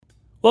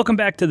Welcome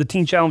back to the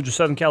Teen Challenge of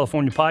Southern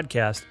California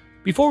podcast.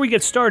 Before we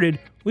get started,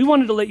 we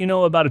wanted to let you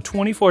know about a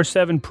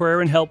 24/7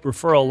 prayer and help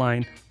referral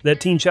line that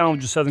Teen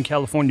Challenge of Southern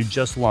California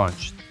just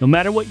launched. No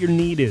matter what your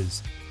need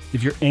is,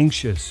 if you're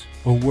anxious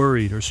or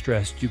worried or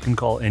stressed, you can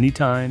call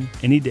anytime,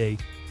 any day,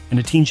 and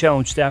a Teen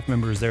Challenge staff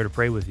member is there to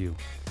pray with you.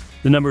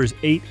 The number is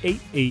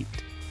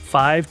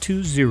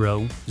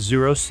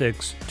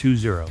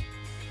 888-520-0620.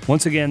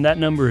 Once again, that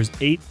number is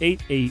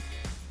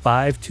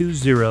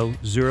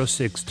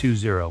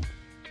 888-520-0620.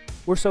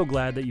 We're so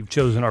glad that you've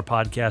chosen our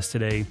podcast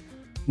today.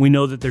 We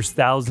know that there's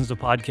thousands of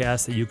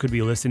podcasts that you could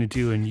be listening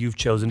to, and you've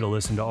chosen to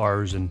listen to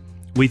ours, and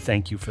we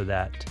thank you for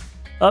that.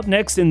 Up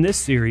next in this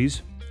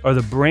series are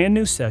the brand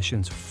new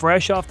sessions,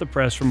 fresh off the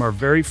press from our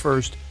very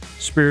first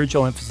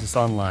Spiritual Emphasis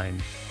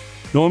Online.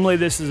 Normally,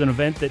 this is an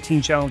event that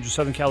Teen Challenge of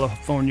Southern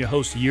California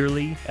hosts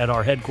yearly at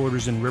our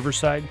headquarters in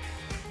Riverside,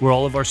 where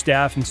all of our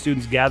staff and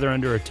students gather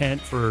under a tent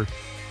for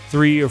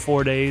 3 or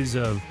 4 days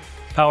of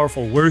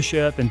powerful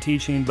worship and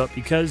teaching. But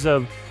because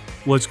of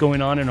what's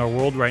going on in our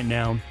world right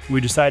now,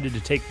 we decided to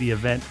take the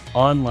event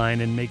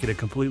online and make it a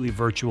completely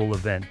virtual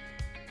event.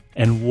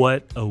 And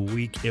what a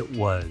week it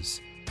was.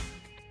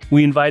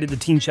 We invited the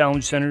Teen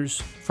Challenge Centers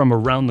from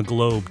around the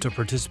globe to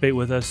participate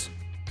with us,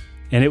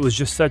 and it was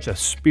just such a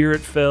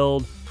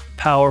spirit-filled,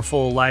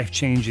 powerful,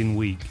 life-changing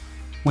week.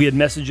 We had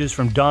messages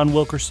from Don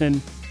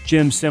Wilkerson,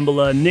 Jim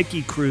Cymbala,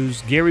 Nikki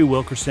Cruz, Gary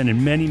Wilkerson,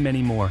 and many,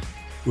 many more.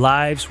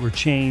 Lives were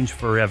changed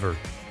forever.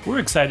 We're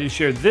excited to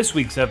share this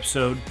week's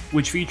episode,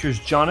 which features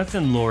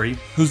Jonathan Laurie,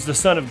 who's the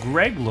son of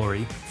Greg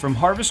Laurie from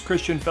Harvest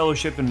Christian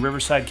Fellowship in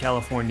Riverside,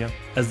 California,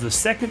 as the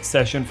second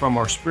session from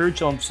our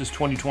Spiritual Emphasis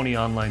 2020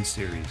 online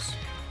series.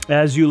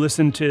 As you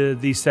listen to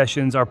these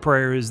sessions, our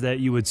prayer is that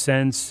you would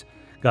sense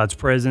God's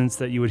presence,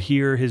 that you would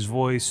hear His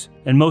voice,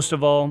 and most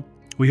of all,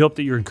 we hope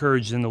that you're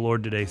encouraged in the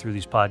Lord today through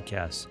these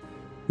podcasts.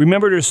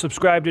 Remember to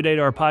subscribe today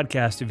to our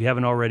podcast if you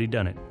haven't already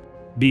done it.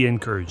 Be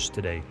encouraged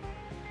today.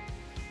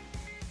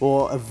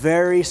 Well, a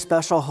very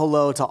special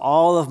hello to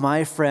all of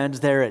my friends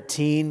there at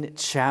Teen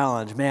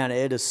Challenge. Man,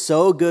 it is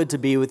so good to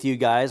be with you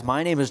guys.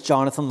 My name is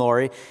Jonathan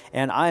Laurie,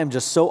 and I am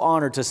just so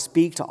honored to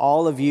speak to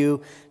all of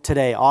you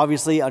today.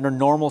 Obviously, under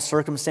normal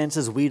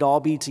circumstances, we'd all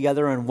be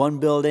together in one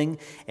building,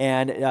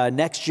 and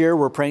next year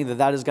we're praying that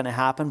that is going to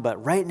happen.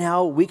 But right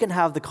now, we can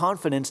have the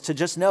confidence to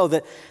just know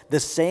that the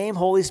same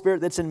Holy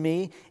Spirit that's in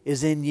me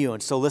is in you.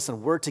 And so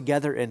listen, we're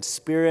together in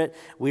spirit.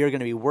 We are going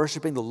to be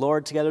worshiping the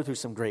Lord together through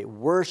some great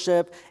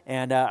worship,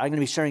 and I'm going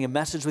to be sharing a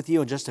message with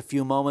you in just a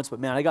few moments.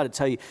 But man, I got to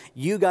tell you,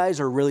 you guys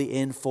are really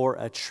in for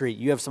a treat.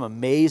 You have some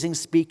amazing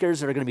speakers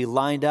that are going to be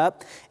lined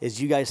up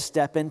as you guys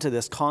step into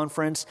this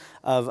conference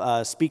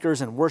of speakers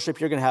and worship.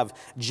 You're going to have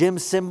Jim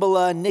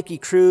Cymbala, Nikki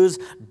Cruz,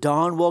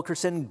 Don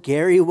Wilkerson,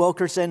 Gary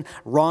Wilkerson,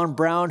 Ron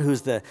Brown,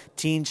 who's the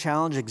Teen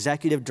Challenge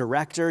Executive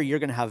Director. You're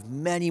going to have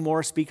many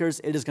more speakers.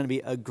 It is going to be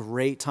a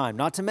great time.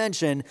 Not to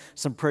mention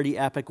some pretty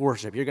epic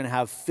worship. You're going to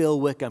have Phil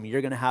Wickham.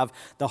 You're going to have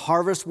the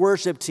Harvest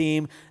Worship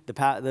Team,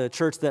 the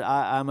church that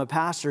I'm a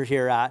pastor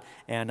here at,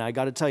 and I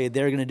got to tell you,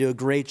 they're going to do a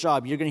great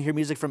job. You're going to hear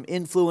music from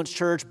Influence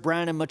Church,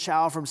 Brandon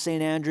Machow from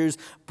St. Andrews,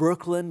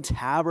 Brooklyn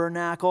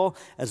Tabernacle,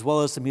 as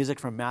well as some music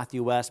from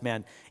Matthew West.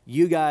 Man,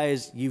 you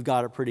guys, you've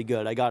got it pretty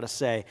good. I got to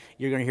say,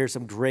 you're going to hear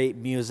some great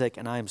music,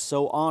 and I am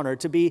so honored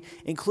to be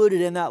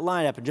included in that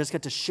lineup and just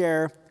get to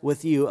share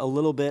with you a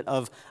little bit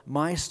of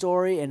my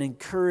story and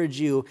encourage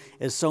you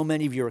as so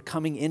many of you are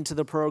coming into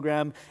the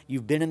program.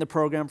 You've been in the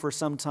program for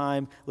some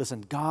time.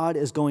 Listen, God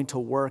is going to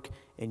work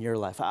in your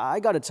life. I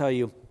got to tell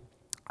you,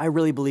 I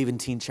really believe in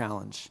Teen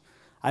Challenge.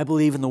 I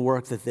believe in the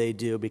work that they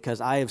do because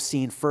I have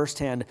seen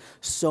firsthand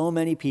so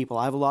many people.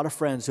 I have a lot of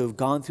friends who have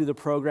gone through the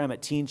program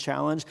at Teen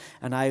Challenge,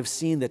 and I have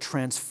seen the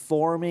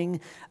transforming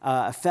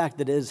effect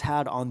that it has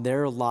had on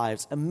their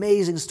lives.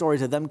 Amazing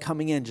stories of them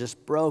coming in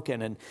just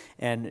broken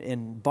and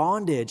in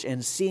bondage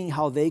and seeing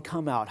how they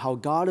come out, how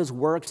God has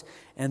worked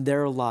in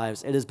their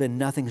lives. It has been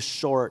nothing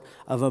short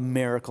of a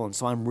miracle. And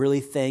so I'm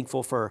really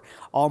thankful for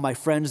all my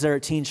friends there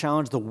at Teen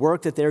Challenge, the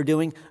work that they're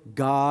doing.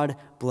 God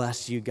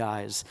bless you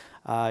guys.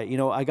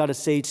 I got to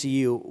say to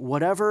you,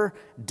 whatever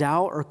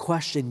doubt or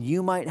question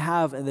you might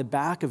have in the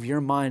back of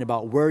your mind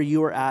about where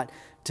you are at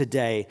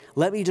today,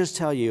 let me just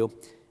tell you,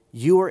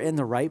 you are in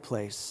the right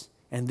place.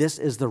 And this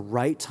is the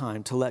right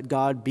time to let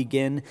God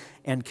begin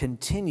and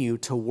continue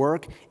to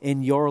work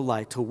in your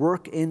life, to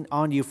work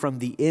on you from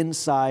the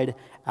inside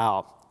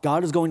out.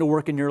 God is going to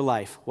work in your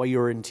life while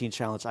you're in Teen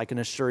Challenge. I can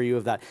assure you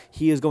of that.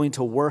 He is going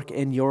to work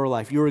in your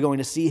life. You are going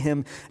to see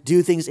Him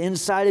do things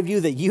inside of you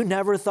that you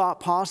never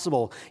thought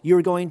possible. You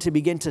are going to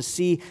begin to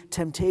see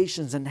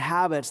temptations and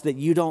habits that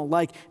you don't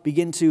like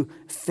begin to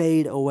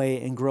fade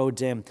away and grow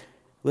dim.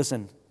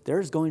 Listen,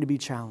 there's going to be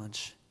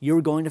challenge.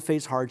 You're going to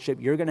face hardship.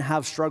 You're going to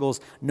have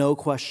struggles, no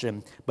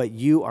question, but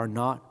you are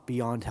not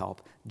beyond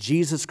help.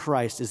 Jesus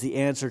Christ is the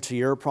answer to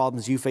your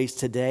problems you face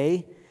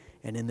today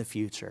and in the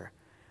future.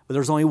 But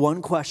there's only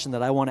one question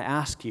that I want to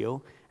ask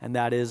you, and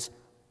that is,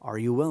 are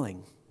you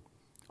willing?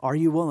 Are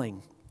you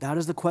willing? That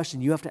is the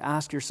question you have to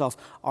ask yourself.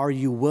 Are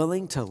you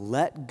willing to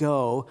let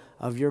go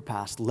of your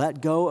past?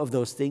 Let go of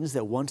those things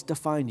that once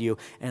defined you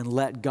and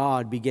let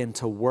God begin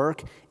to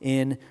work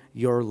in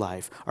your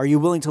life. Are you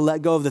willing to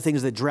let go of the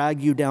things that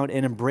drag you down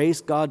and embrace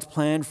God's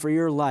plan for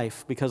your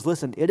life? Because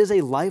listen, it is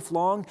a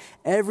lifelong,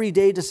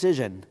 everyday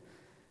decision,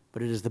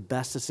 but it is the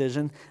best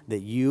decision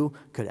that you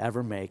could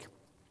ever make.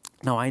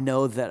 Now, I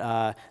know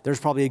that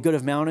there's probably a good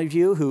amount of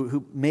you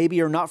who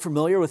maybe are not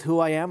familiar with who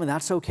I am, and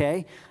that's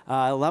okay.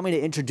 Allow me to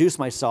introduce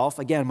myself.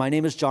 Again, my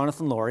name is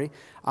Jonathan Laurie.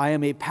 I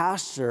am a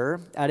pastor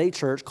at a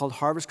church called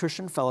Harvest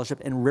Christian Fellowship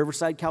in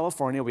Riverside,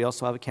 California. We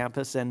also have a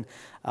campus in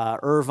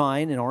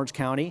Irvine in Orange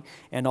County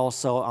and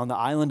also on the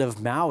island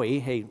of Maui.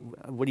 Hey,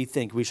 what do you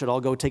think? We should all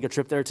go take a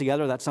trip there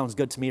together? That sounds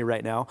good to me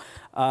right now.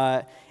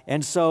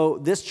 And so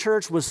this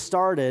church was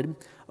started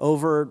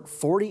over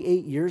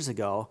 48 years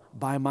ago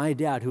by my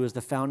dad, who is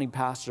the founding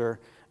pastor,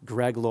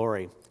 Greg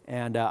Laurie.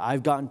 And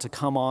I've gotten to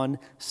come on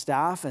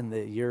staff in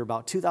the year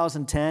about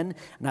 2010,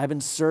 and I've been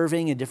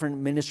serving in different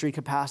ministry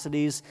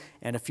capacities.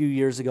 And a few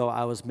years ago,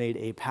 I was made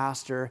a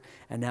pastor,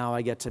 and now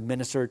I get to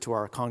minister to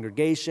our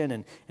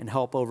congregation and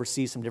help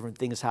oversee some different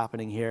things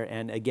happening here.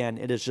 And again,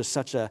 it is just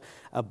such a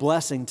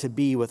blessing to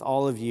be with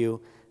all of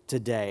you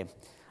today.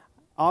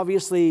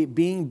 Obviously,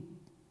 being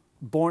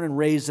born and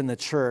raised in the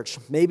church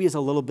maybe is a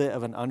little bit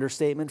of an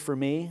understatement for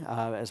me,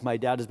 as my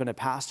dad has been a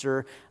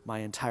pastor my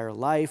entire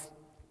life.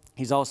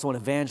 He's also an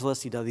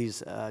evangelist. He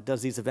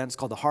does these events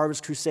called the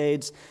Harvest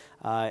Crusades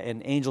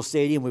in Angel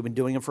Stadium. We've been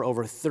doing them for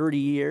over 30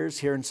 years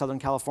here in Southern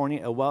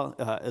California,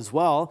 as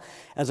well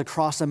as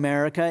across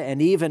America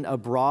and even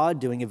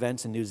abroad, doing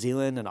events in New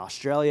Zealand and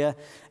Australia,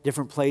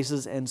 different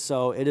places. And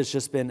so it has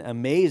just been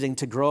amazing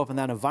to grow up in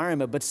that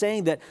environment. But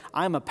saying that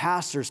I'm a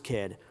pastor's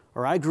kid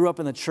or I grew up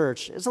in the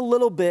church is a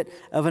little bit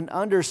of an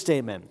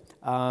understatement.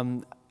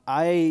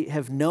 I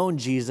have known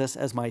Jesus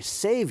as my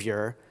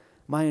Savior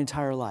my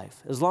entire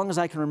life. As long as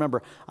I can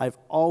remember, I've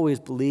always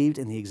believed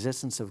in the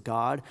existence of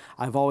God.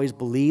 I've always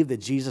believed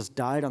that Jesus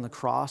died on the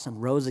cross and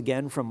rose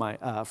again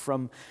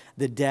from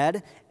the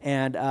dead,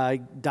 and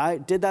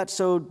did that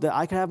so that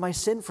I could have my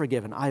sin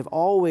forgiven. I've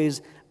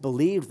always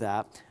believed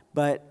that,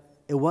 but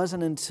it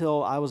wasn't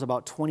until I was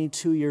about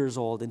 22 years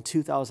old in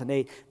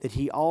 2008 that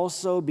he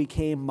also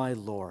became my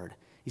Lord.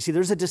 You see,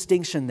 there's a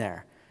distinction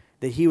there.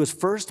 That he was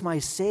first my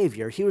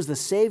Savior. He was the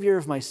Savior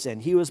of my sin.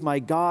 He was my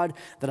God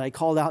that I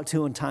called out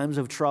to in times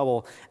of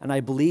trouble, and I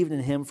believed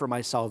in him for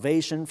my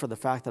salvation, for the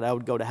fact that I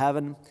would go to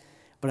heaven,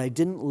 but I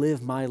didn't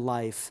live my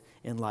life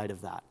in light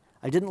of that.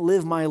 I didn't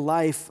live my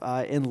life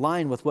in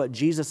line with what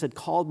Jesus had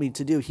called me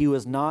to do. He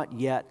was not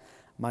yet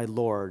my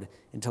Lord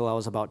until I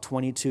was about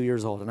 22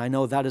 years old. And I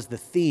know that is the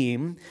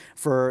theme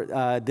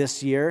for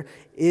this year.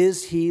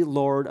 Is he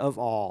Lord of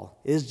all?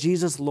 Is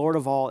Jesus Lord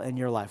of all in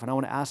your life? And I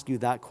want to ask you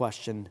that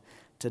question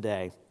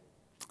today.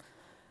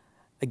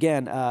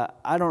 Again,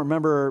 I don't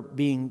remember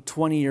being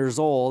 20 years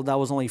old. That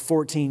was only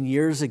 14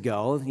 years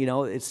ago. You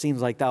know, it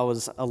seems like that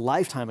was a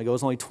lifetime ago. It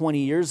was only 20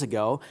 years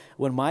ago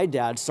when my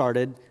dad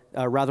started.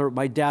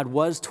 My dad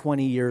was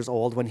 20 years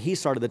old when he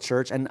started the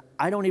church, and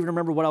I don't even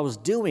remember what I was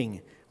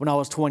doing when I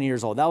was 20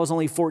 years old. That was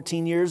only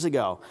 14 years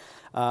ago.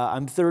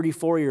 I'm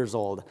 34 years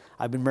old.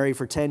 I've been married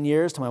for 10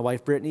 years to my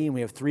wife, Brittany, and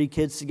we have 3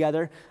 kids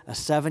together, a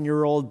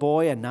 7-year-old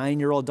boy, a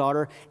 9-year-old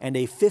daughter, and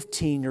a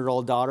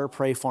 15-year-old daughter.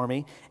 Pray for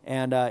me.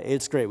 And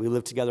it's great. We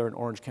live together in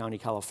Orange County,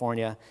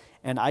 California.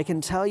 And I can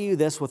tell you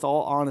this with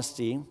all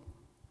honesty,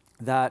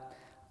 that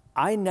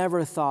I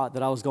never thought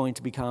that I was going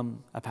to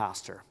become a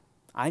pastor.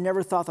 I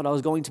never thought that I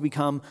was going to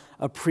become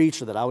a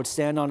preacher, that I would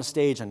stand on a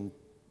stage and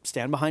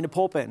stand behind a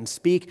pulpit and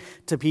speak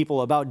to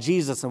people about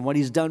Jesus and what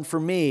he's done for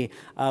me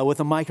with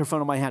a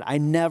microphone in my hand. I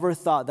never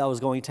thought that was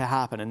going to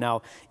happen. And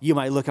now you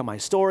might look at my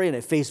story and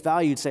at face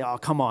value, you'd say, oh,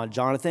 come on,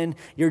 Jonathan,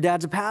 your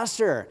dad's a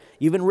pastor.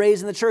 You've been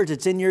raised in the church.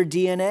 It's in your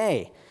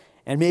DNA.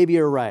 And maybe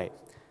you're right.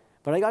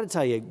 But I got to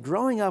tell you,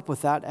 growing up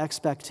with that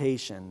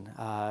expectation,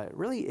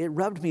 really, it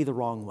rubbed me the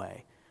wrong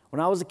way. When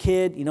I was a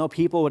kid, you know,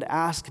 people would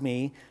ask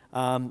me,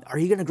 are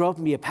you going to grow up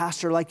and be a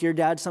pastor like your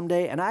dad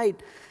someday? And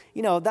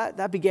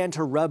that began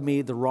to rub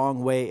me the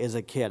wrong way as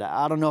a kid.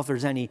 I don't know if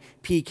there's any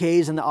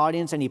PKs in the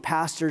audience, any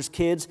pastors'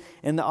 kids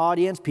in the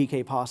audience.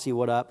 PK Posse,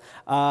 what up?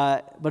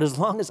 But as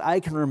long as I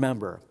can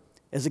remember,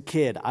 as a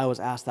kid, I was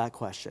asked that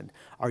question.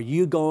 Are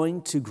you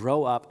going to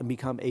grow up and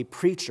become a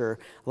preacher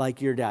like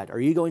your dad? Are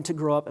you going to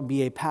grow up and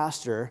be a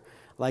pastor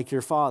like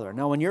your father?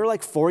 Now, when you're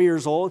like 4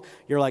 years old,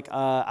 you're like,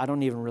 I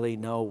don't even really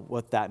know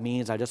what that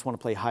means. I just want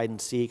to play hide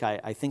and seek.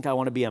 I think I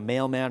want to be a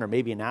mailman or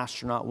maybe an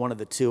astronaut, one of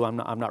the two. I'm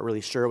not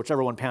really sure.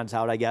 Whichever one pans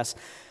out, I guess.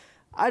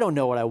 I don't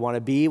know what I want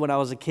to be when I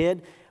was a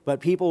kid,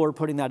 but people were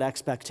putting that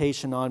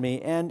expectation on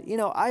me. And, you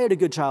know, I had a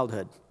good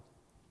childhood.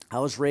 I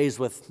was raised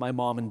with my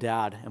mom and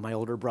dad and my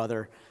older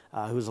brother,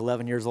 who was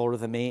 11 years older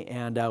than me,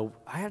 and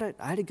I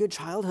had a good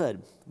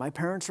childhood. My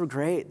parents were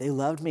great. They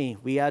loved me.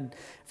 We had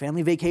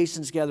family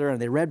vacations together, and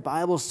they read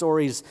Bible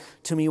stories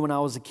to me when I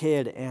was a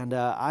kid, and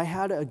I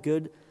had a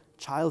good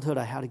childhood.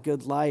 I had a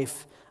good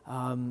life,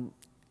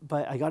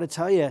 but I got to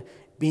tell you,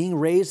 being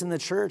raised in the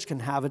church can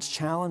have its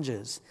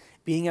challenges.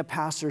 Being a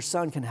pastor's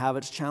son can have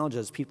its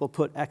challenges. People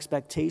put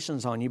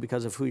expectations on you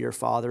because of who your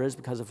father is,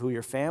 because of who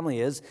your family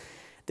is.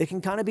 They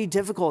can kind of be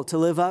difficult to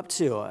live up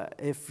to.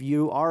 If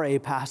you are a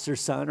pastor's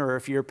son or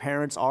if your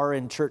parents are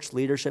in church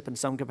leadership in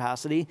some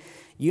capacity,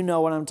 you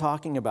know what I'm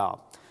talking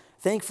about.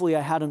 Thankfully, I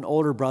had an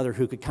older brother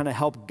who could kind of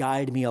help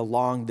guide me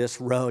along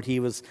this road. He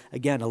was,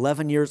 again,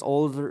 11 years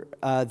older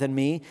than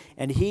me,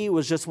 and he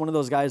was just one of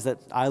those guys that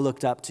I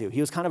looked up to.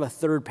 He was kind of a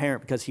third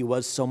parent because he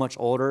was so much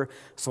older.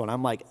 So when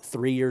I'm like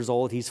 3 years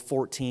old, he's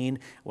 14.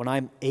 When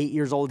I'm 8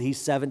 years old,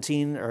 he's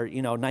 17, or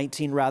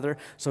 19 rather.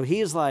 So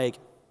he's like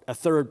a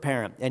third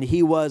parent, and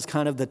he was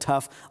kind of the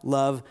tough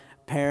love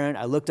parent.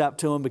 I looked up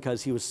to him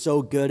because he was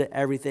so good at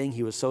everything.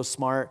 He was so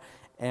smart,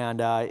 and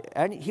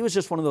he was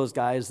just one of those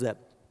guys that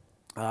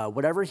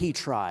whatever he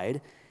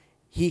tried,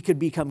 he could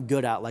become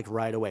good at like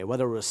right away,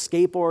 whether it was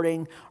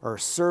skateboarding or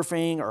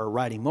surfing or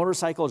riding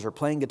motorcycles or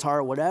playing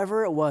guitar,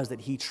 whatever it was that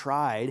he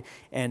tried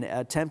and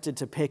attempted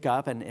to pick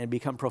up and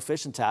become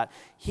proficient at,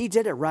 he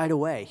did it right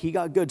away. He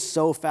got good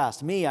so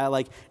fast. Me, I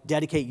like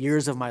dedicate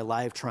years of my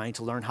life trying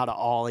to learn how to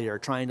ollie or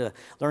trying to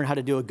learn how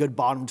to do a good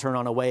bottom turn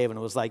on a wave, and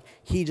it was like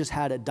he just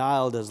had it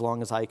dialed as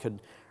long as I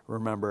could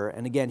remember.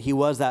 And again, he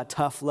was that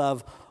tough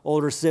love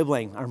older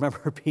sibling. I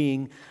remember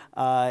being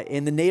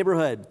in the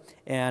neighborhood,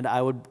 and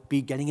I would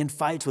be getting in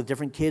fights with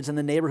different kids in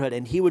the neighborhood,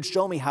 and he would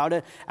show me how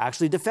to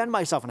actually defend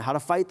myself and how to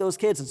fight those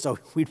kids. And so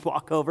we'd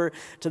walk over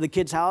to the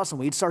kid's house and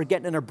we'd start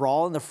getting in a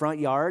brawl in the front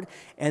yard.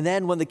 And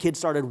then when the kids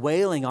started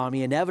wailing on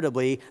me,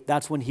 inevitably,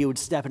 that's when he would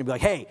step in and be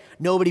like, "Hey,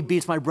 nobody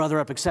beats my brother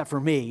up except for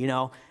me,"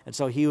 And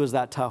so he was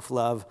that tough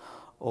love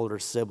older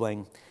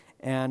sibling.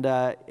 And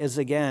as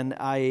again,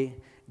 I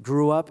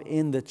grew up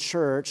in the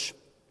church,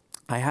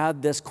 I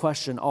had this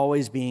question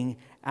always being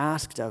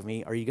asked of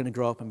me: are you going to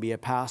grow up and be a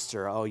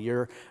pastor? Oh,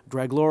 you're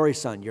Greg Laurie's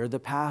son. You're the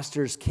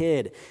pastor's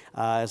kid.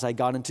 As I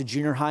got into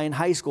junior high and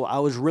high school, I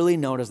was really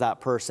known as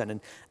that person. And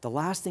the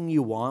last thing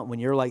you want when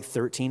you're like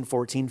 13,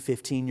 14,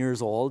 15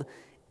 years old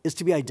is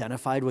to be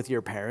identified with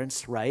your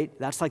parents, right?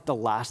 That's like the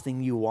last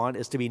thing you want,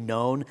 is to be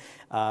known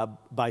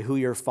by who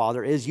your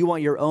father is. You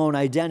want your own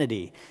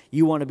identity.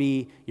 You want to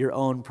be your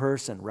own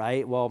person,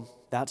 right? Well,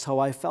 that's how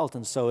I felt.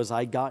 And so as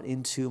I got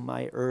into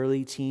my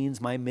early teens,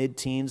 my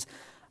mid-teens,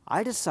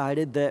 I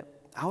decided that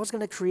I was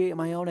going to create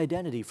my own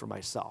identity for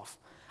myself.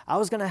 I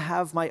was going to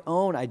have my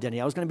own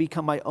identity. I was going to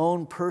become my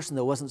own person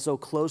that wasn't so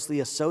closely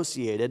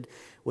associated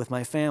with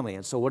my family.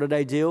 And so what did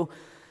I do?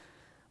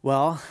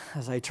 Well,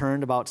 as I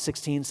turned about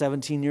 16,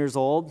 17 years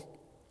old,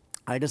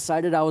 I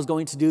decided I was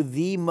going to do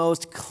the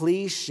most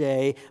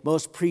cliche,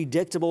 most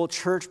predictable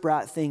church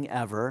brat thing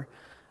ever.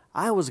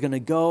 I was going to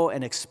go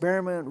and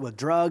experiment with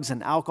drugs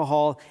and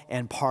alcohol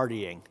and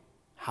partying.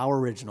 How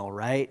original,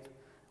 right?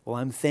 Well,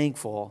 I'm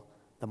thankful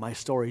that my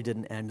story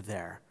didn't end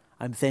there.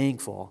 I'm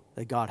thankful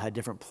that God had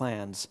different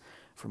plans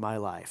for my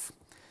life.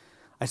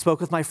 I spoke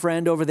with my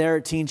friend over there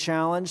at Teen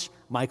Challenge,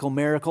 Michael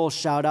Miracle,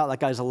 shout out, that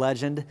guy's a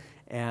legend.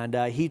 And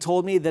he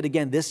told me that,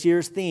 again, this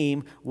year's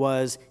theme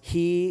was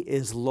He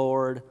is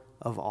Lord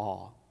of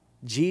all.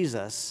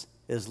 Jesus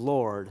is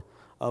Lord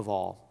of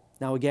all.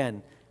 Now,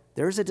 again,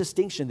 there's a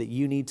distinction that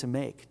you need to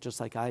make, just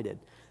like I did.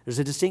 There's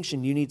a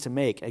distinction you need to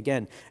make.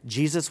 Again,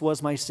 Jesus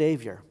was my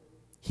Savior.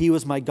 He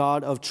was my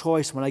God of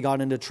choice when I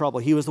got into trouble.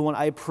 He was the one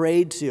I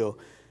prayed to.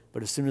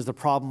 But as soon as the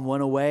problem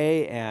went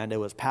away and it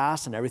was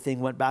past and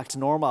everything went back to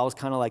normal, I was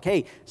kind of like,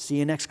 hey, see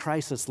you next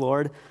crisis,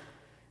 Lord.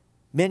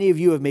 Many of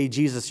you have made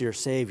Jesus your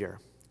Savior.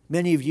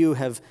 Many of you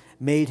have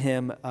made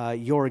Him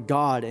your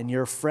God and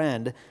your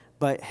friend,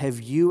 but have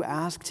you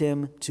asked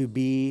Him to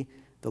be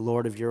the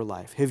Lord of your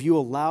life? Have you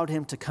allowed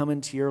Him to come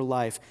into your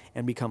life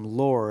and become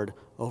Lord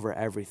over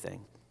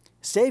everything?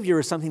 Savior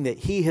is something that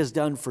He has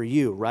done for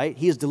you, right?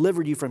 He has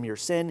delivered you from your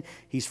sin.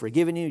 He's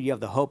forgiven you. You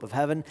have the hope of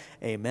heaven.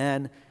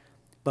 Amen.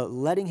 But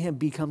letting Him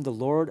become the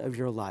Lord of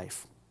your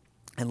life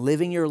and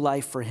living your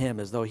life for Him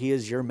as though He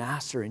is your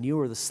master and you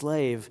are the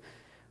slave,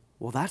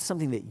 well, that's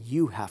something that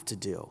you have to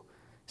do.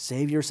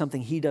 Savior is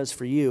something He does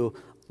for you.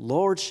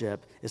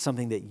 Lordship is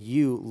something that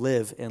you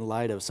live in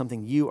light of,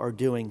 something you are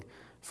doing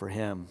for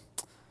Him.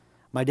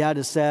 My dad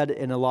has said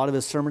in a lot of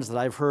his sermons that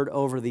I've heard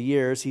over the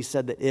years, he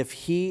said that if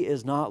He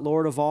is not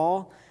Lord of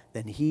all,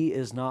 then He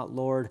is not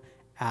Lord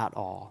at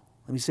all.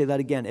 Let me say that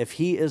again. If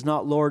He is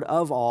not Lord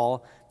of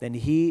all, then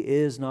He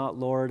is not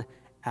Lord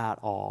at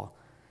all.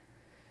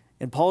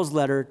 In Paul's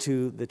letter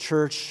to the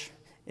church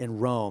in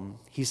Rome,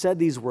 he said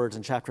these words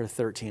in chapter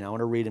 13. I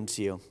want to read them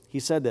to you. He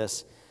said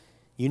this: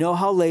 "You know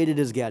how late it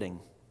is getting.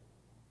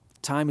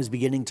 Time is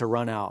beginning to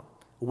run out.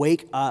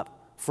 Wake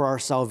up, for our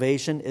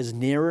salvation is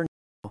nearer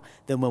now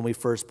than when we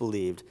first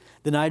believed.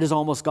 The night is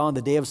almost gone.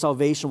 The day of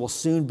salvation will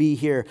soon be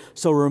here.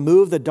 So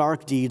remove the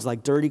dark deeds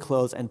like dirty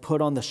clothes and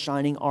put on the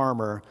shining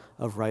armor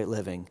of right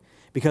living.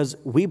 Because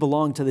we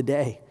belong to the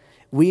day.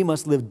 We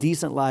must live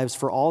decent lives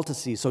for all to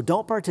see. So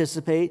don't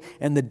participate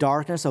in the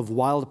darkness of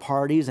wild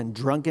parties and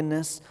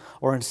drunkenness,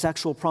 or in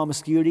sexual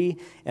promiscuity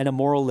and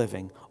immoral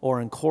living, or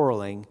in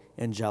quarreling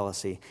and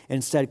jealousy.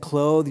 Instead,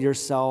 clothe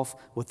yourself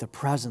with the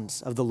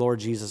presence of the Lord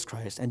Jesus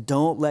Christ, and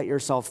don't let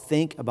yourself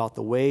think about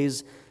the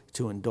ways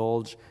to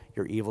indulge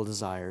your evil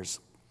desires.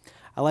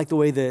 I like the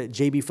way the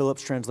J.B.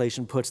 Phillips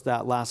translation puts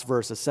that last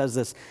verse. It says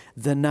this,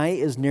 "The night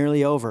is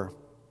nearly over.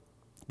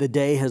 The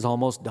day has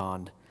almost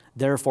dawned.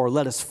 Therefore,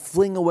 let us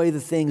fling away the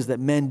things that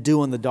men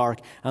do in the dark,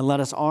 and let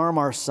us arm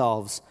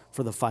ourselves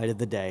for the fight of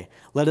the day.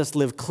 Let us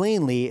live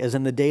cleanly as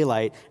in the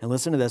daylight." And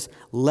listen to this,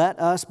 "Let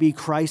us be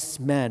Christ's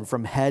men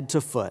from head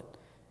to foot,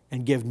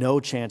 and give no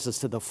chances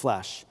to the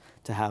flesh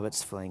to have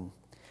its fling."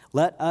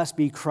 Let us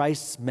be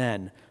Christ's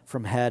men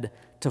from head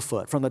to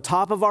foot. From the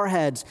top of our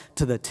heads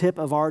to the tip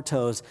of our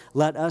toes,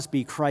 let us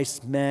be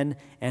Christ's men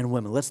and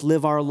women. Let's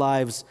live our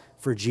lives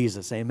for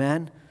Jesus.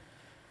 Amen?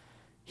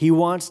 He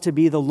wants to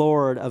be the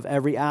Lord of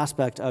every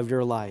aspect of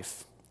your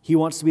life. He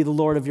wants to be the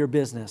Lord of your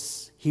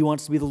business. He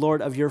wants to be the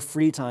Lord of your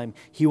free time.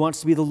 He wants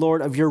to be the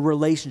Lord of your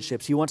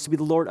relationships. He wants to be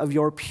the Lord of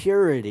your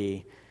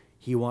purity.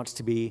 He wants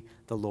to be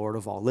the Lord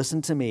of all.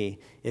 Listen to me.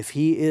 If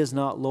he is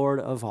not Lord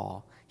of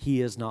all,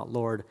 he is not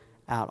Lord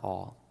at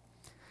all.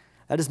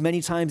 That is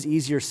many times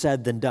easier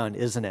said than done,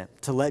 isn't it?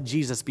 To let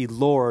Jesus be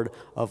Lord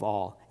of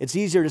all. It's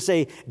easier to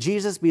say,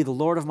 "Jesus, be the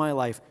Lord of my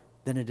life,"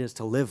 than it is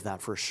to live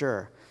that for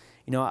sure.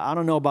 You know, I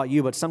don't know about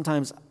you, but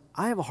sometimes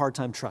I have a hard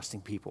time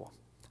trusting people.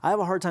 I have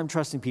a hard time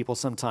trusting people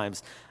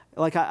sometimes.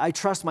 Like I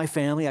trust my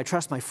family, I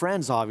trust my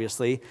friends,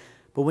 obviously,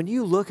 but when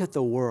you look at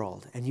the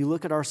world and you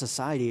look at our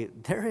society,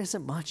 there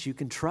isn't much you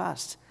can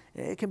trust.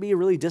 It can be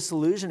really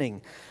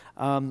disillusioning.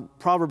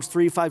 Proverbs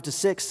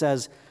 3:5-6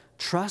 says,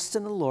 "Trust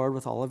in the Lord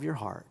with all of your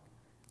heart.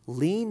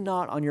 Lean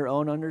not on your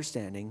own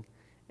understanding.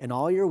 In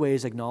all your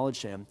ways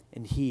acknowledge him,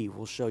 and he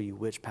will show you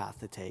which path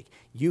to take."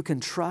 You can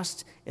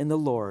trust in the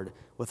Lord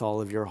with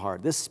all of your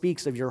heart. This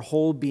speaks of your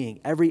whole being.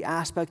 Every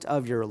aspect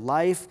of your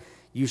life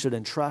you should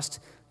entrust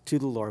to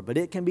the Lord. But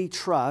it can be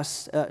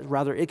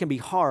it can be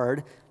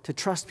hard to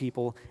trust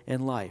people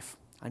in life.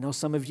 I know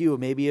some of you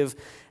maybe have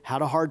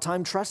had a hard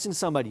time trusting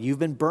somebody. You've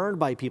been burned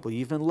by people.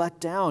 You've been let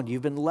down.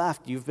 You've been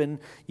left. You've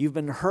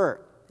been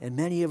hurt. And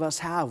many of us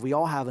have. We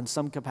all have in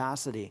some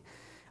capacity.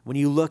 When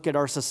you look at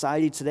our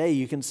society today,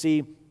 you can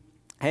see,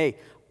 hey,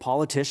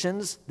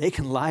 politicians, they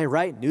can lie,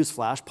 right?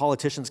 Newsflash,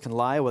 politicians can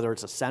lie, whether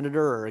it's a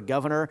senator or a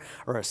governor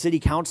or a city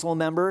council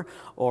member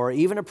or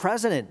even a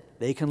president,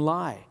 they can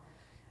lie.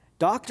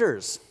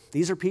 Doctors,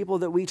 these are people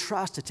that we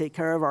trust to take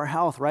care of our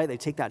health, right? They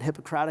take that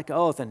Hippocratic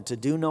oath and to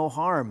do no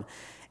harm.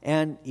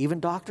 And even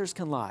doctors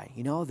can lie.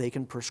 You know, they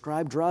can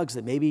prescribe drugs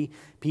that maybe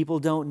people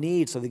don't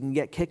need so they can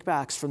get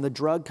kickbacks from the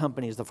drug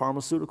companies, the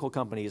pharmaceutical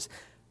companies.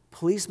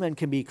 Policemen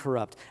can be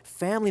corrupt.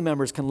 Family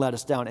members can let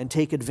us down and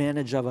take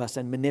advantage of us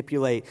and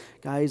manipulate.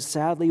 Guys,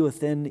 sadly,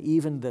 within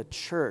even the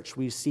church,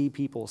 we see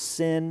people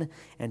sin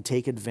and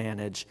take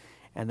advantage,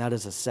 and that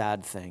is a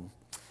sad thing.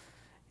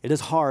 It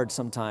is hard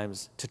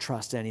sometimes to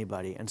trust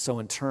anybody, and so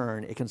in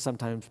turn, it can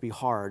sometimes be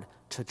hard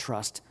to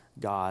trust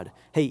God.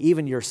 Hey,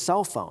 even your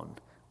cell phone.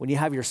 When you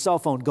have your cell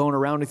phone going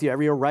around with you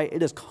everywhere, right,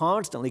 it is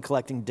constantly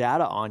collecting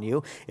data on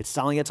you. It's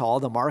selling it to all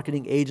the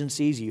marketing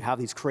agencies. You have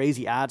these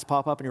crazy ads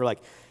pop up, and you're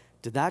like,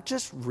 did that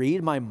just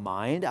read my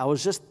mind? I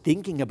was just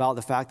thinking about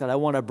the fact that I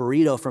want a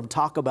burrito from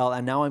Taco Bell,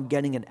 and now I'm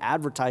getting an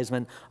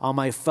advertisement on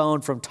my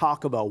phone from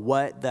Taco Bell.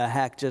 What the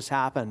heck just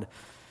happened?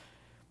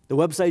 The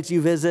websites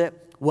you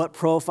visit, what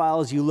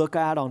profiles you look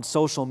at on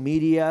social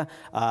media,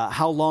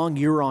 how long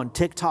you were on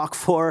TikTok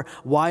for,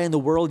 why in the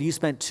world you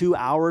spent 2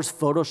 hours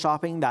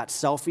photoshopping that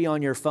selfie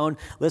on your phone.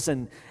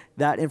 Listen,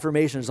 that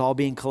information is all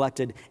being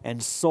collected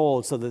and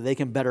sold so that they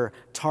can better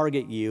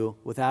target you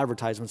with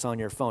advertisements on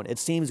your phone. It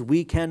seems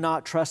we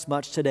cannot trust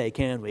much today,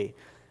 can we?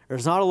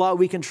 There's not a lot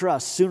we can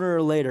trust. Sooner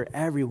or later,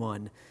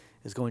 everyone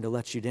is going to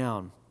let you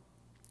down.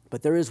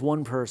 But there is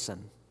one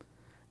person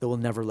that will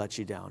never let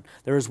you down.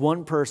 There is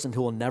one person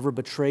who will never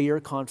betray your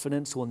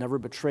confidence, who will never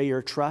betray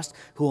your trust,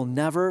 who will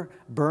never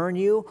burn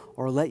you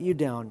or let you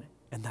down,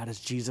 and that is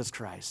Jesus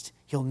Christ.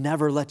 He'll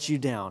never let you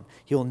down.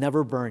 He'll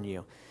never burn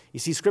you. You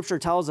see, Scripture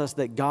tells us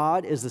that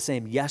God is the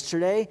same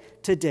yesterday,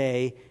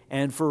 today,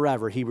 and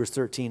forever, Hebrews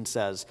 13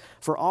 says.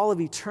 For all of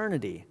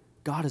eternity,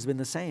 God has been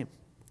the same.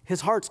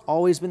 His heart's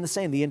always been the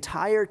same. The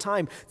entire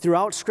time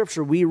throughout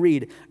Scripture we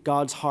read,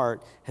 God's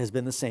heart has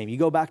been the same. You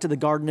go back to the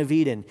Garden of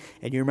Eden,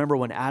 and you remember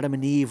when Adam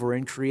and Eve were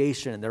in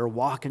creation, and they're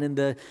walking in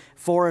the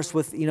forest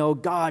with,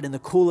 God in the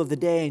cool of the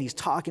day, and he's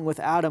talking with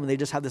Adam, and they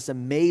just have this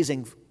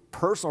amazing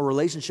personal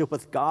relationship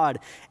with God,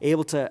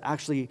 able to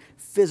actually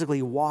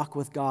physically walk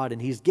with God, and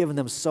he's given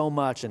them so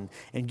much and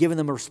given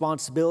them a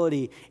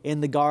responsibility in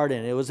the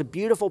garden. It was a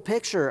beautiful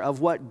picture of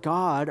what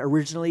God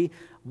originally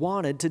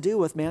wanted to do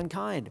with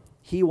mankind.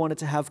 He wanted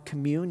to have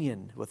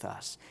communion with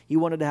us. He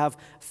wanted to have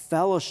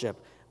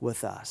fellowship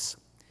with us.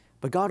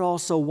 But God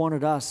also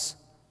wanted us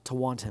to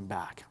want him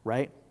back,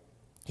 right?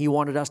 He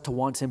wanted us to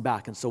want him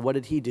back. And so what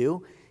did he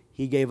do?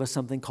 He gave us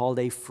something called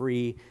a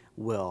free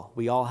will.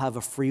 We all have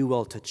a free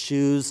will to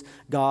choose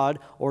God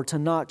or to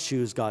not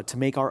choose God, to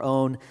make our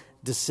own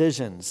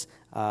decisions.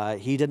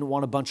 He didn't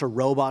want a bunch of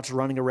robots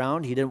running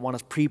around. He didn't want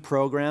us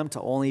pre-programmed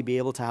to only be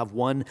able to have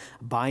one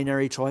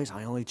binary choice.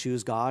 I only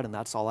choose God and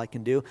that's all I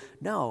can do.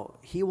 No,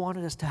 he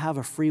wanted us to have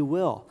a free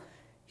will.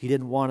 He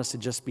didn't want us to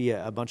just be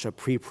a bunch of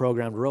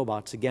pre-programmed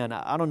robots. Again,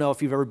 I don't know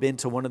if you've ever been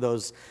to one of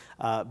those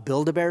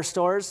Build-A-Bear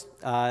stores.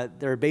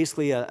 They're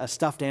basically a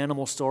stuffed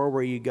animal store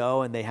where you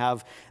go and they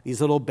have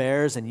these little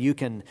bears and you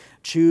can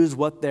choose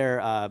what their,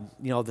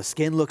 the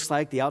skin looks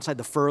like, the outside,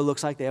 the fur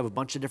looks like. They have a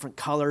bunch of different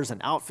colors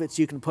and outfits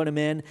you can put them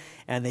in,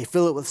 and they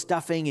fill it with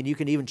stuffing, and you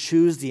can even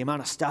choose the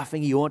amount of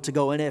stuffing you want to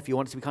go in it, if you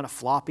want it to be kind of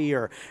floppy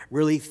or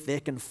really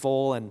thick and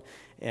full and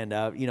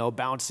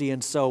bouncy.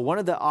 And so one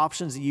of the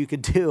options that you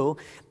could do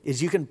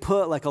is you can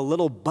put like a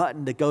little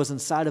button that goes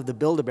inside of the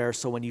Build-A-Bear.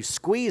 So when you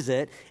squeeze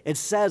it, it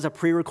says a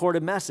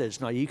pre-recorded message.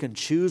 Now you can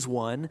choose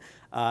one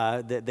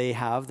that they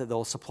have that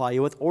they'll supply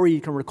you with, or you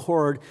can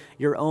record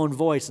your own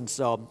voice. And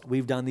so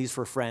we've done these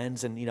for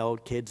friends and,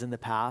 kids in the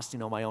past.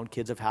 My own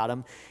kids have had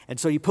them. And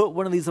so you put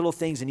one of these little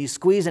things and you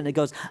squeeze it and it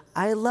goes,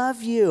 "I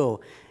love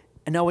you."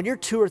 And now when you're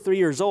 2 or 3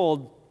 years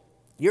old,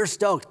 you're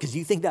stoked because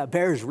you think that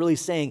bear is really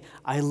saying,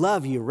 "I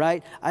love you,"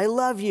 right? "I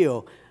love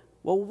you."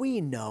 Well, we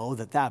know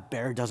that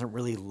bear doesn't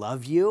really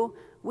love you.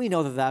 We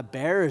know that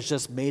bear is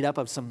just made up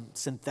of some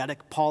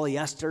synthetic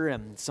polyester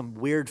and some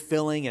weird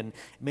filling and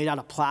made out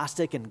of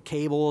plastic and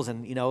cables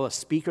and, a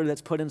speaker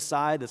that's put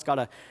inside that's got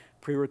a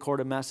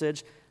pre-recorded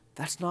message.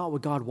 That's not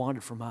what God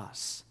wanted from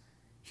us.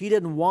 He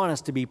didn't want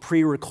us to be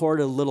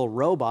pre-recorded little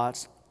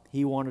robots.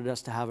 He wanted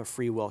us to have a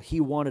free will.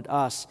 He wanted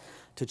us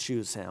to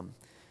choose him.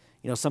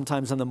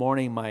 Sometimes in the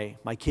morning, my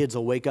kids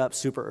will wake up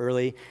super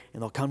early,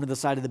 and they'll come to the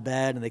side of the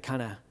bed, and they kind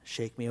of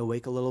shake me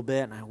awake a little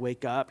bit, and I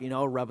wake up,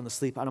 rubbing the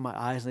sleep out of my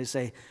eyes, and they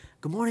say,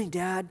 "Good morning,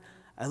 Dad.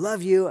 I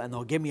love you," and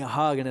they'll give me a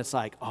hug, and it's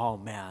like, oh,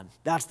 man,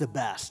 that's the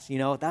best.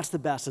 That's the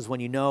best is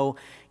when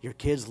your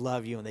kids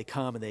love you, and they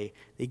come, and they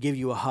give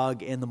you a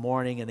hug in the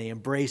morning, and they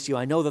embrace you.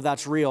 I know that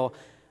that's real,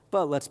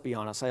 but let's be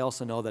honest. I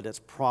also know that it's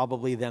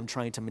probably them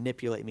trying to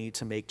manipulate me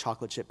to make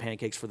chocolate chip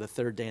pancakes for the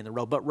 3rd day in a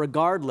row. But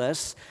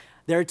regardless,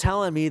 they're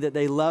telling me that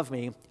they love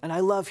me, and I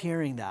love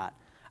hearing that.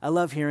 I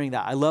love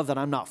that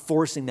I'm not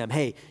forcing them.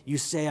 "Hey, you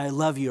say I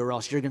love you or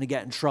else you're going to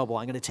get in trouble.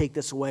 I'm going to take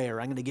this away, or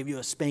I'm going to give you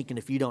a spanking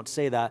if you don't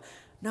say that."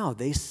 No,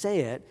 they say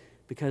it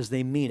because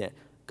they mean it.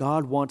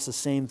 God wants the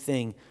same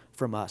thing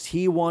from us.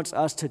 He wants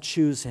us to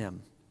choose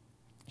him.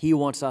 He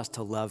wants us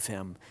to love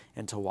him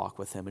and to walk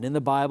with him. And in the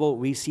Bible,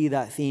 we see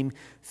that theme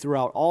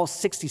throughout all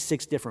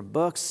 66 different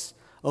books,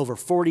 over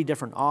 40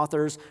 different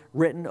authors,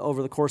 written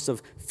over the course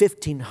of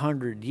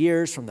 1,500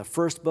 years from the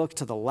first book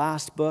to the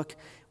last book.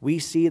 We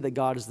see that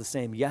God is the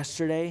same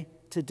yesterday,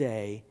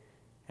 today,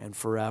 and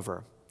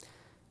forever.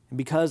 And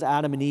because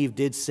Adam and Eve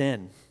did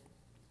sin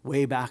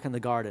way back in the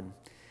garden,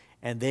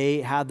 and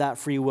they had that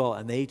free will,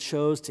 and they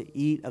chose to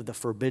eat of the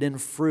forbidden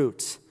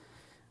fruit,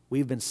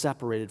 we've been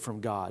separated from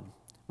God.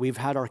 We've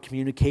had our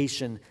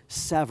communication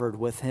severed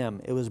with him.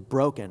 It was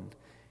broken.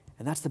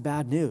 And that's the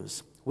bad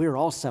news. We are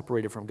all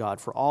separated from God,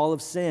 for all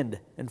have sinned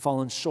and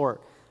fallen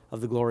short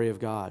of the glory of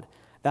God.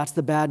 That's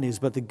the bad news.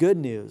 But the good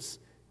news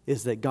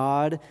is that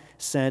God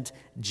sent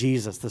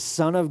Jesus, the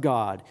Son of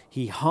God.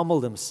 He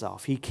humbled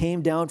himself. He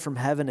came down from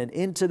heaven and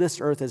into this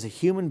earth as a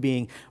human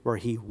being, where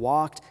he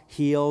walked,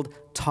 healed,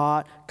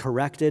 taught,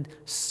 corrected,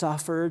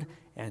 suffered,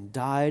 and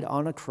died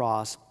on a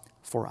cross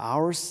for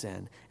our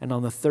sin. And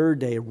on the 3rd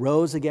day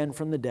rose again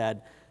from the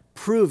dead,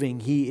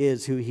 proving he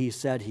is who he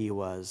said he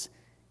was.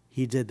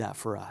 He did that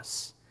for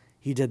us.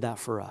 He did that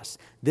for us.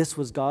 This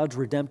was God's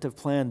redemptive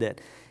plan that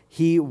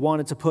he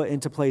wanted to put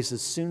into place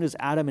as soon as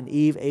Adam and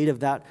Eve ate of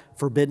that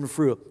forbidden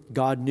fruit.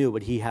 God knew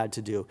what he had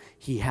to do.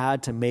 He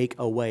had to make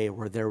a way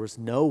where there was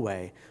no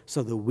way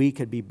so that we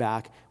could be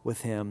back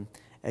with him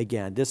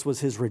again. This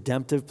was his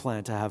redemptive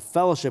plan, to have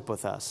fellowship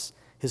with us,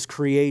 his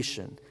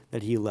creation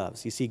that he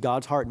loves. You see,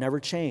 God's heart never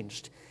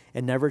changed.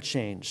 It never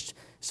changed.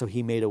 So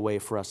he made a way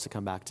for us to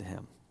come back to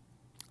him.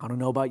 I don't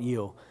know about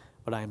you,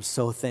 but I am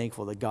so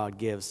thankful that God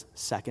gives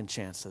second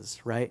chances,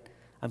 right?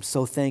 I'm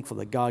so thankful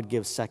that God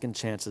gives second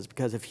chances,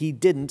 because if he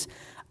didn't,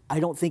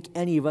 I don't think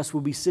any of us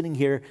would be sitting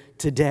here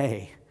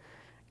today.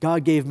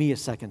 God gave me a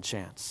second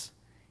chance.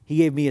 He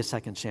gave me a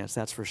second chance,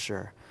 that's for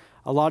sure.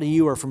 A lot of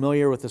you are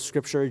familiar with the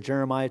scripture,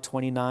 Jeremiah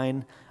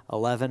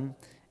 29:11,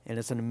 and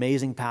it's an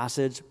amazing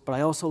passage, but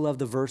I also love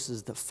the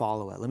verses that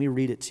follow it. Let me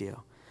read it to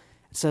you.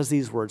 It says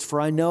these words, "For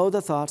I know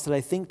the thoughts that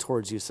I think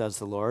towards you, says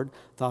the Lord,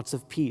 thoughts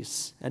of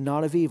peace and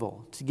not of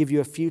evil, to give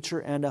you a future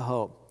and a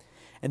hope.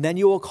 And then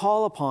you will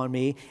call upon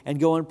me and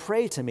go and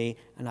pray to me,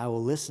 and I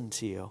will listen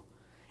to you.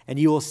 And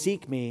you will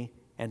seek me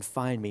and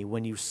find me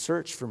when you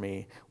search for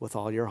me with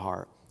all your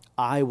heart.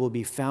 I will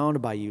be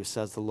found by you,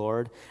 says the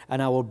Lord,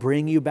 and I will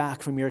bring you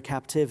back from your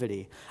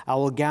captivity. I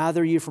will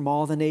gather you from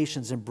all the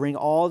nations and bring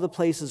all the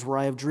places where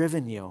I have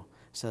driven you,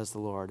 says the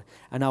Lord,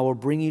 and I will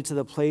bring you to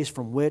the place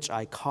from which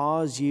I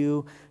cause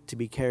you to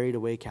be carried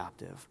away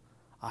captive."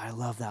 I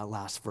love that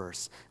last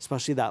verse,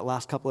 especially that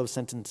last couple of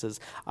sentences.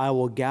 "I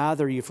will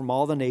gather you from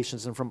all the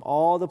nations and from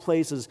all the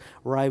places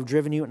where I have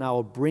driven you, and I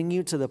will bring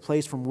you to the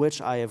place from which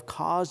I have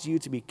caused you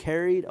to be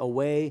carried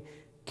away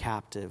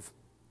captive."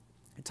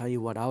 I tell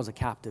you what, I was a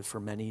captive for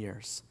many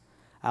years.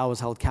 I was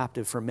held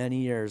captive for many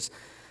years.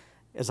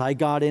 As I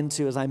got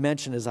into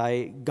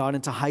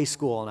high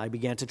school and I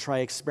began to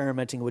try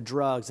experimenting with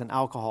drugs and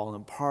alcohol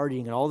and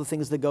partying and all the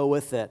things that go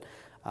with it,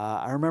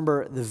 I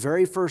remember the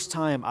very first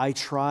time I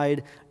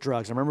tried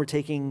drugs. I remember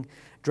taking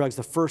drugs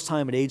the first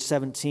time at age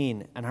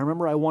 17, and I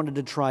remember I wanted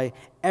to try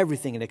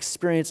everything and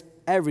experience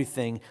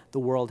everything the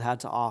world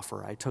had to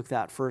offer. I took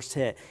that first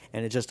hit,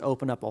 and it just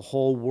opened up a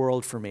whole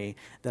world for me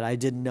that I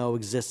didn't know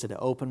existed. It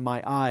opened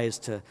my eyes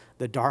to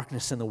the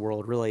darkness in the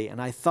world, really,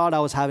 and I thought I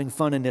was having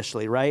fun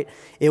initially, right?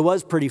 It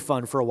was pretty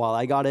fun for a while,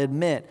 I got to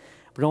admit,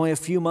 but only a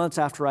few months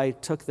after I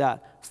took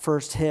that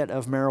first hit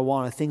of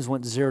marijuana, things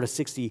went 0 to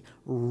 60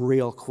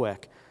 real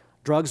quick.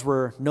 Drugs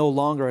were no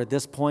longer, at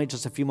this point,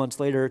 just a few months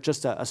later,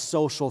 just a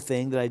social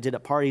thing that I did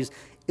at parties.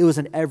 It was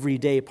an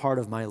everyday part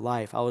of my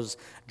life. I was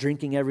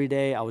drinking every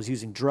day. I was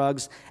using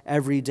drugs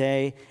every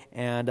day.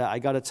 And I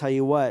got to tell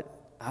you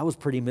what, I was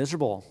pretty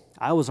miserable.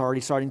 I was already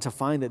starting to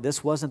find that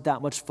this wasn't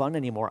that much fun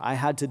anymore. I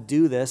had to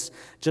do this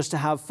just to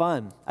have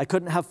fun. I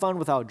couldn't have fun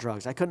without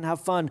drugs. I couldn't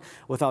have fun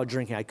without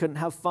drinking. I couldn't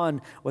have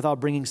fun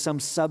without bringing some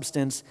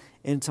substance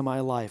into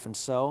my life. And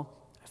so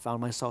I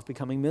found myself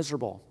becoming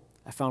miserable.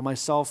 I found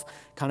myself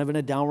kind of in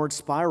a downward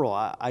spiral.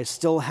 I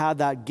still had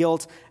that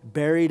guilt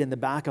buried in the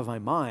back of my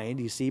mind,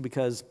 you see,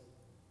 because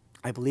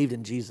I believed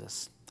in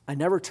Jesus. I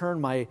never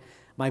turned my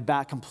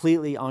back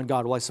completely on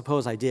God. Well, I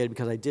suppose I did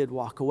because I did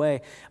walk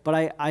away.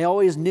 But I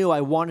always knew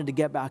I wanted to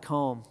get back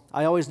home.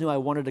 I always knew I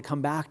wanted to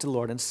come back to the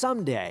Lord. And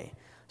someday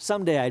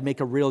I'd make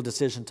a real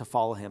decision to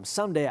follow Him.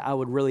 Someday I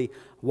would really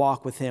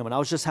walk with Him. And I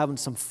was just having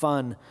some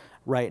fun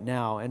right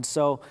now. And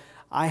so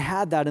I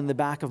had that in the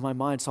back of my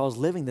mind. So I was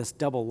living this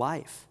double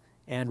life.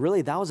 And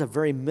really, that was a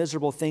very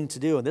miserable thing to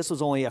do. And this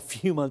was only a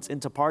few months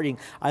into partying.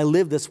 I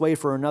lived this way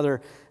for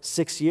another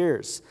 6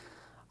 years.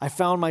 I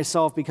found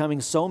myself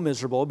becoming so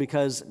miserable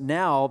because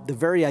now the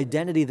very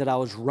identity that I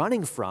was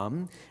running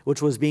from,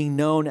 which was being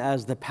known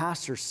as the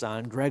pastor's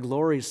son, Greg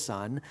Laurie's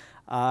son,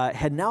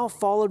 had now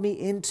followed me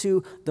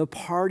into the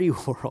party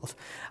world.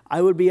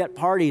 I would be at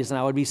parties and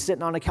I would be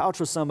sitting on a couch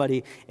with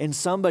somebody and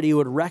somebody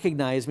would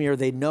recognize me or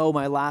they'd know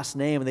my last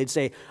name and they'd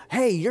say,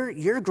 "Hey,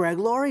 you're Greg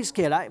Laurie's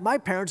kid. My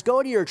parents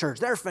go to your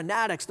church. They're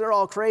fanatics. They're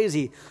all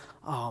crazy."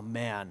 Oh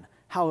man,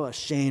 how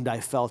ashamed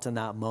I felt in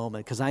that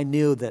moment because I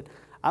knew that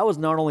I was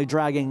not only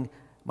dragging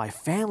my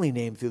family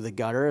name through the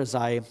gutter as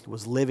I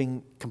was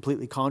living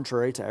completely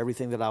contrary to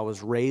everything that I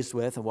was raised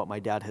with and what my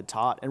dad had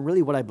taught and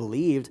really what I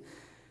believed,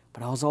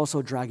 but I was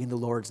also dragging the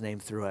Lord's name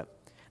through it.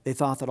 They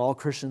thought that all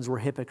Christians were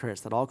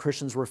hypocrites, that all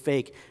Christians were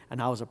fake,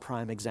 and I was a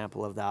prime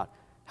example of that.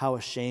 How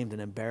ashamed and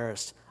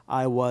embarrassed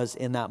I was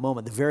in that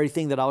moment. The very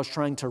thing that I was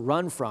trying to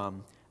run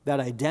from,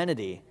 that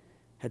identity,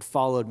 had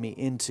followed me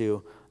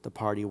into the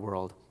party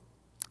world.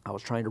 I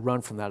was trying to run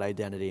from that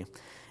identity.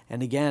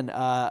 And again,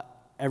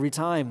 every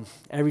time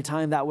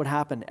that would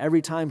happen,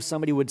 every time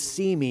somebody would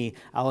see me,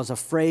 I was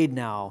afraid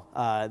now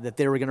that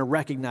they were going to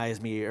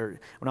recognize me. Or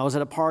when I was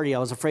at a party, I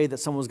was afraid that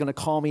someone was going to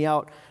call me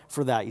out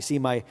for that. You see,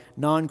 my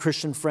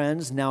non-Christian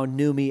friends now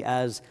knew me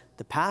as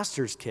the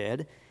pastor's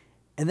kid.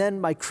 And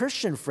then my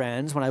Christian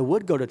friends, when I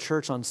would go to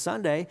church on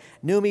Sunday,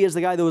 knew me as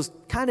the guy that was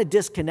kind of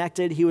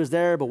disconnected. He was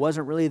there, but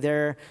wasn't really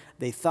there.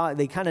 They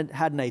kind of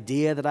had an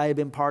idea that I had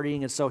been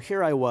partying. And so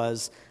here I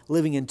was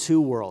living in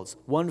two worlds,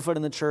 1 foot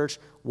in the church,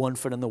 1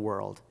 foot in the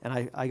world.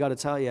 And I got to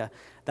tell you,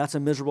 that's a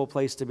miserable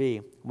place to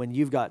be when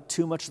you've got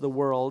too much of the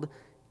world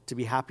to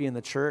be happy in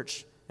the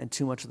church and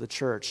too much of the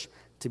church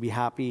to be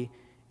happy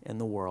in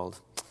the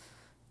world.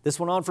 This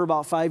went on for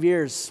about 5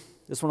 years.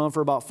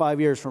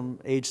 From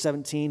age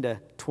 17 to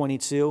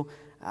 22.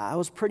 I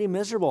was pretty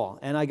miserable.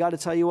 And I got to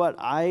tell you what,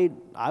 I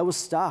was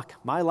stuck.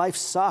 My life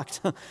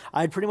sucked. I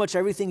had pretty much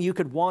everything you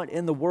could want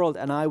in the world,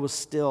 and I was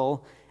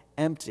still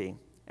empty.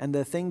 And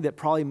the thing that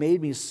probably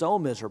made me so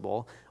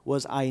miserable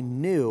was I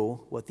knew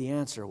what the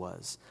answer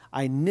was.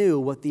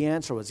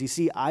 You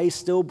see, I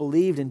still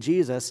believed in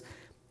Jesus,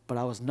 but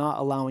I was not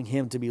allowing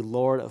Him to be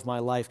Lord of my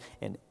life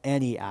in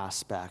any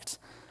aspect.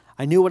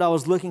 I knew what I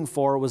was looking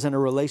for was in a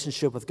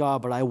relationship with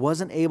God, but I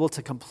wasn't able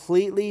to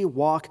completely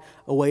walk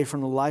away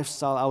from the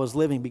lifestyle I was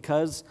living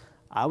because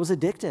I was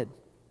addicted.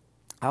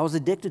 I was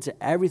addicted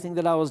to everything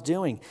that I was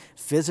doing.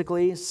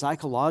 Physically,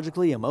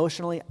 psychologically,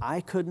 emotionally,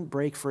 I couldn't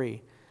break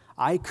free.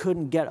 I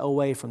couldn't get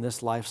away from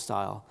this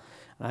lifestyle.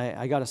 And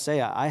I got to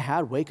say, I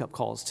had wake-up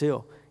calls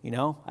too.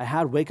 I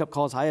had wake-up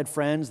calls. I had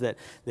friends that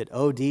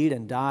OD'd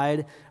and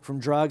died from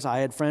drugs. I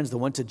had friends that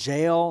went to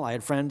jail. I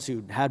had friends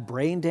who had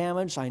brain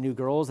damage. I knew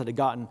girls that had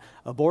gotten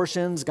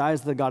abortions,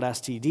 guys that got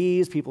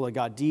STDs, people that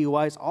got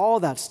DUIs,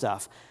 all that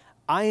stuff.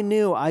 I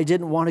knew I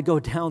didn't want to go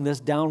down this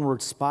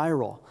downward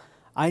spiral.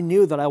 I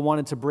knew that I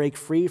wanted to break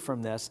free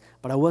from this,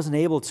 but I wasn't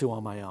able to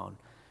on my own.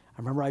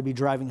 I remember I'd be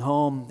driving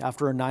home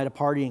after a night of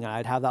partying, and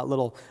I'd have that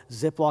little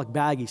Ziploc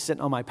baggie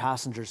sitting on my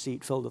passenger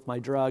seat filled with my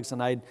drugs,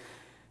 and I'd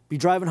be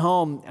driving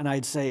home and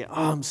I'd say,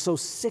 "Oh, I'm so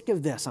sick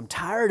of this. I'm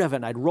tired of it."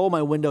 And I'd roll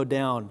my window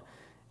down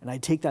and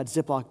I'd take that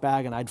Ziploc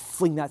bag and I'd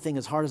fling that thing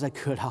as hard as I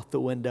could out the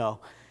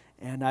window.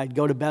 And I'd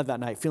go to bed that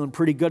night feeling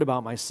pretty good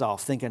about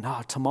myself, thinking,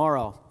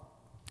 tomorrow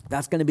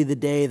That's going to be the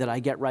day that I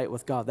get right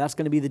with God. That's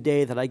going to be the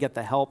day that I get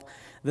the help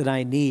that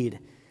I need.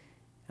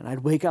 And I'd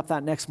wake up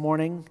that next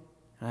morning,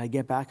 and I'd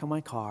get back in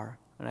my car,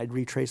 and I'd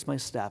retrace my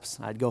steps.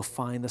 And I'd go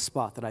find the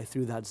spot that I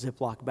threw that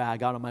Ziploc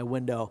bag out of my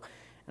window,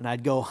 and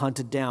I'd go hunt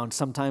it down.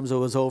 Sometimes it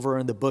was over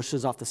in the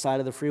bushes off the side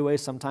of the freeway.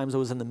 Sometimes it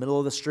was in the middle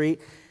of the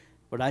street.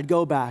 But I'd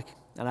go back,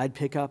 and I'd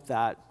pick up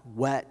that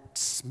wet,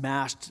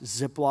 smashed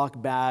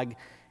Ziploc bag,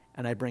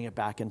 and I'd bring it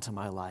back into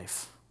my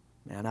life.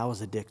 Man, I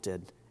was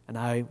addicted, and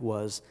I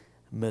was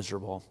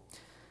miserable.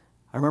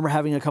 I remember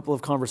having a couple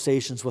of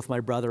conversations with my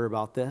brother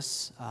about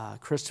this.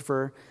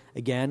 Christopher,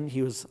 again,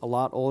 he was a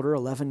lot older,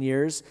 11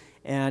 years.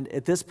 And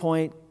at this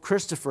point,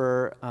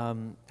 Christopher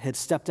had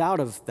stepped out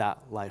of that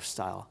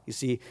lifestyle. You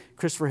see,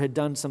 Christopher had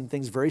done some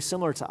things very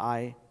similar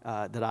to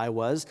that I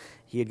was.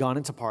 He had gone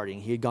into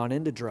partying. He had gone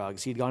into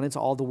drugs. He had gone into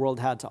all the world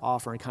had to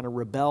offer and kind of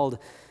rebelled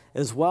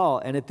as well.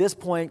 And at this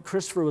point,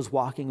 Christopher was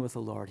walking with the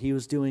Lord. He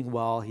was doing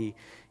well. He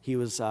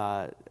was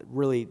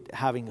really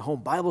having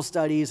home Bible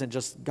studies, and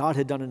just God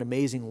had done an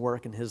amazing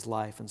work in his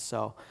life. And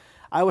so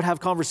I would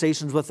have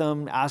conversations with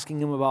him, asking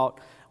him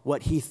about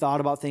what he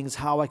thought about things,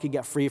 how I could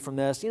get free from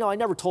this. I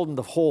never told him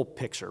the whole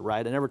picture,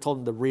 right? I never told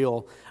him the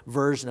real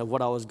version of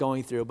what I was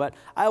going through, but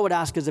I would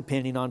ask his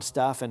opinion on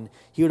stuff, and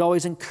he would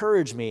always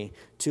encourage me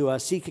to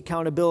seek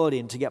accountability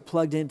and to get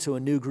plugged into a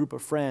new group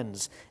of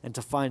friends and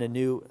to find a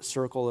new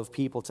circle of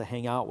people to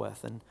hang out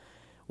with. And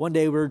one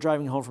day we were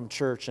driving home from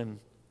church, and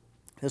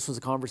this was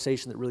a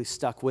conversation that really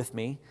stuck with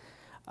me.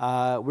 We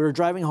were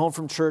driving home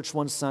from church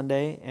one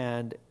Sunday,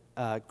 and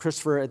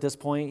Christopher, at this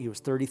point, he was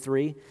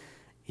 33.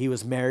 He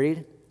was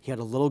married. He had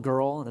a little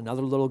girl and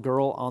another little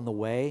girl on the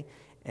way,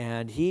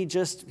 and he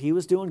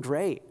was doing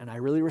great, and I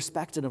really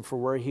respected him for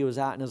where he was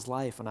at in his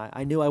life, and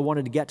I knew I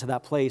wanted to get to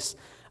that place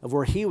of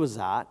where he was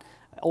at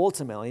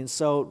ultimately. And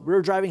so we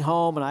were driving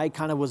home, and I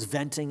kind of was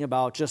venting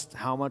about just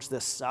how much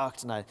this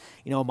sucked, and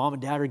Mom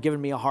and Dad are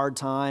giving me a hard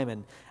time,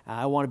 and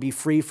I want to be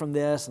free from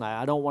this, and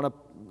I don't want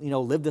to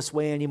live this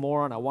way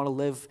anymore, and I want to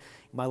live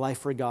my life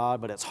for God,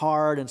 but it's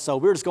hard. And so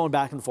we were just going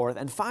back and forth,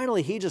 and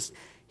finally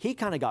he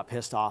kind of got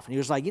pissed off, and he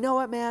was like, "You know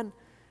what, man?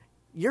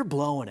 You're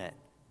blowing it.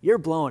 You're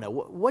blowing it.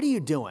 What are you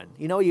doing?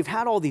 You've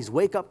had all these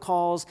wake-up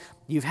calls.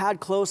 You've had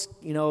close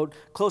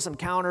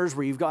encounters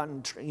where you've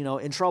gotten,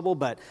 in trouble,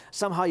 but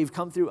somehow you've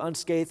come through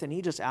unscathed." And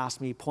he just asked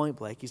me point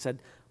blank. He said,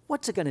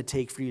 "What's it going to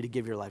take for you to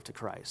give your life to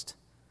Christ?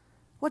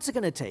 What's it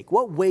going to take?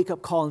 What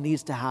wake-up call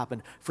needs to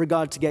happen for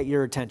God to get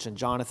your attention,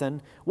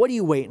 Jonathan? What are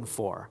you waiting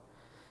for?"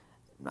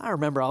 And I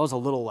remember I was a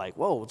little like,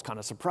 whoa, I was kind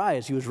of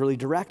surprised. He was really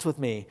direct with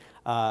me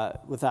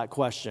with that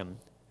question.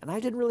 And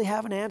I didn't really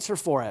have an answer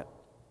for it.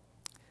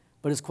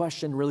 But his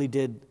question really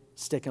did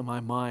stick in my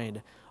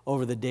mind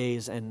over the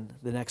days and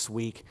the next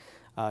week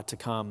to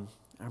come.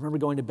 I remember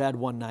going to bed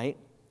one night,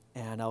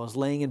 and I was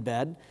laying in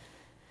bed,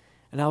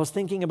 and I was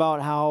thinking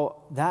about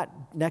how that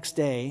next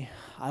day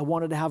I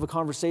wanted to have a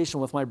conversation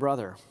with my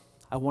brother.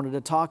 I wanted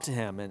to talk to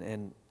him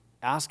and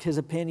ask his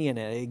opinion,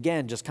 and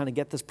again, just kind of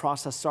get this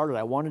process started.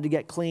 I wanted to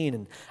get clean,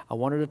 and I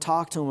wanted to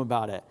talk to him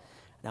about it.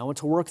 And I went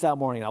to work that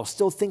morning, and I was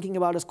still thinking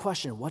about his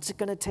question, what's it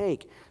going to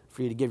take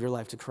for you to give your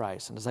life to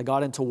Christ? And as I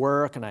got into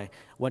work and I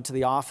went to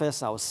the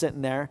office, I was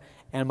sitting there,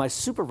 and my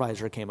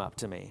supervisor came up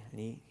to me.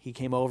 And he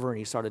came over and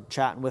he started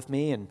chatting with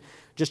me and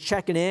just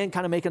checking in,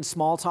 kind of making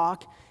small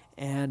talk.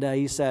 And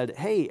he said,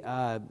 "Hey,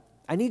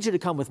 I need you to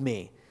come with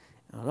me."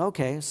 And I went,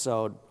 "Okay."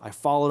 So I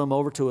followed him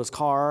over to his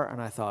car, and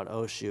I thought,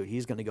 oh, shoot,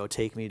 he's going to go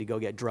take me to go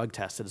get drug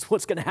tested. It's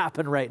what's going to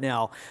happen right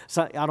now.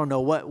 So I don't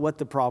know what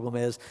the problem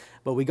is.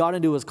 But we got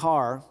into his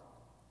car.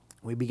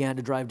 We began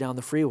to drive down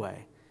the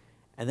freeway.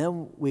 And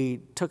then we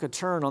took a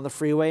turn on the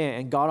freeway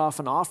and got off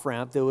an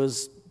off-ramp that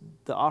was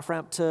the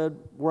off-ramp to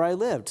where I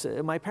lived,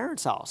 at my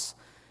parents' house.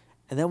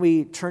 And then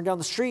we turned down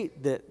the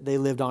street that they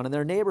lived on in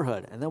their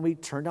neighborhood. And then we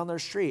turned down their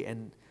street,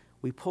 and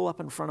we pull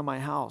up in front of my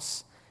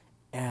house.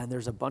 And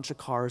there's a bunch of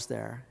cars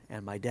there,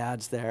 and my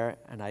dad's there.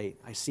 And I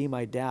see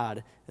my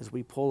dad, as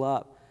we pull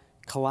up,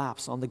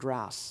 collapse on the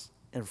grass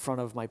in front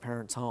of my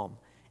parents' home.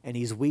 And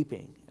he's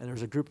weeping. And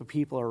there's a group of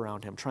people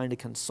around him trying to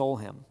console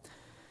him.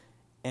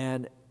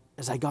 And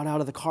as I got out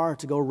of the car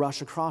to go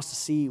rush across to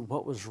see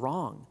what was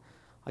wrong,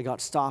 I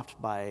got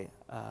stopped by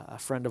a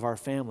friend of our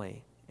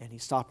family, and he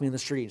stopped me in the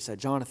street and said,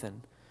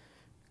 "Jonathan,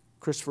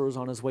 Christopher was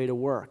on his way to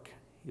work.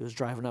 He was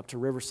driving up to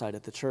Riverside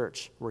at the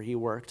church where he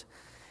worked,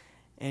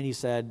 and he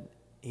said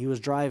he was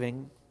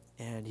driving,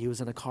 and he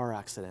was in a car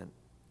accident,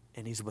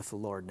 and he's with the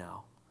Lord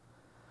now."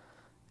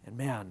 And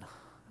man,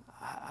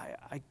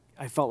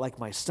 I felt like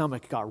my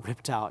stomach got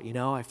ripped out,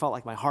 I felt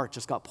like my heart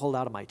just got pulled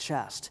out of my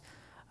chest.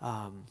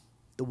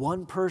 The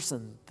one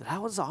person that I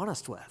was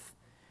honest with,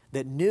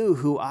 that knew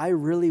who I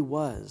really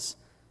was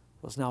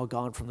now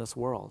gone from this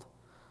world.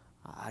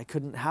 I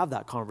couldn't have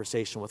that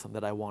conversation with him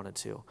that I wanted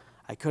to.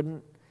 I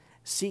couldn't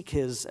seek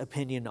his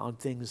opinion on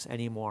things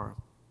anymore.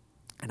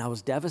 And I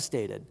was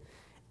devastated.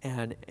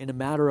 And in a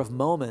matter of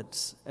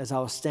moments, as I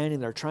was standing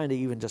there trying to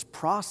even just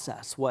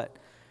process what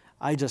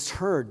I just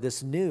heard,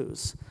 this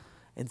news,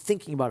 and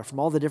thinking about it from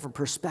all the different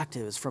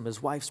perspectives, from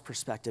his wife's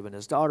perspective and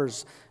his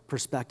daughter's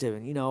perspective,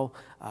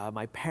 and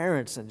my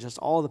parents and just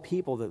all the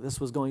people that this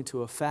was going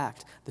to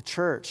affect, the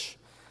church.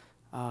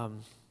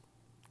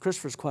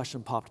 Christopher's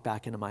question popped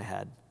back into my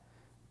head.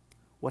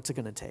 What's it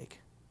going to take?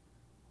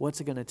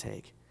 What's it going to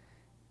take?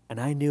 And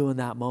I knew in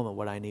that moment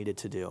what I needed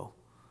to do.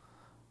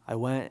 I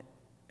went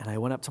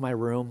up to my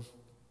room,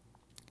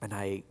 and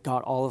I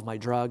got all of my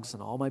drugs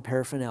and all my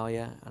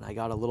paraphernalia, and I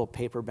got a little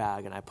paper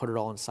bag, and I put it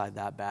all inside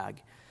that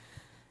bag.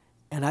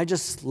 And I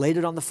just laid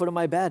it on the foot of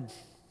my bed.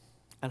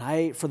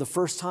 And for the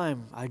first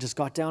time, I just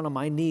got down on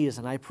my knees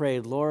and I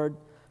prayed, Lord,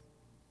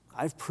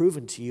 I've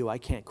proven to you I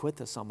can't quit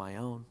this on my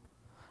own.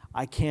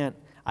 I can't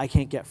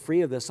get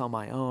free of this on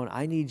my own.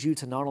 I need you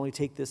to not only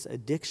take this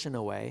addiction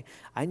away,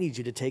 I need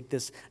you to take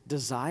this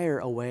desire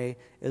away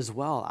as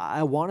well.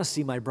 I want to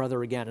see my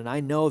brother again. And I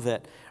know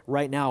that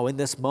right now in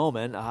this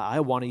moment, I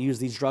want to use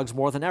these drugs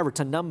more than ever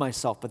to numb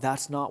myself, but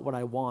that's not what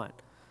I want.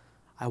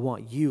 I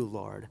want you,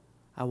 Lord.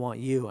 I want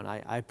you. And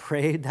I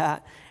prayed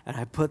that, and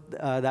I put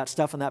that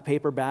stuff in that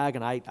paper bag,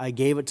 and I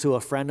gave it to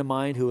a friend of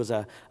mine who was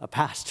a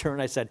pastor,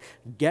 and I said,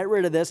 get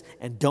rid of this,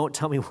 and don't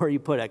tell me where you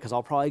put it, because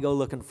I'll probably go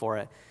looking for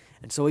it.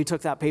 And so he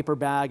took that paper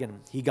bag,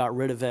 and he got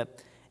rid of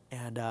it.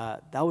 And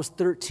that was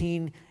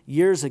 13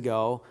 years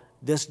ago,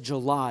 this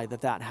July,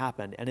 that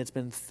happened. And it's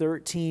been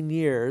 13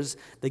 years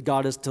that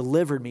God has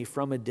delivered me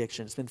from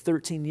addiction. It's been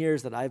 13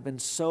 years that I've been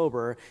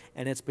sober,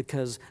 and it's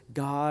because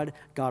God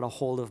got a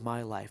hold of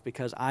my life,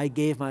 because I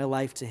gave my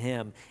life to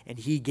him, and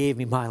he gave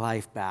me my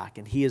life back.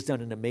 And he has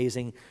done an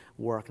amazing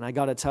work. And I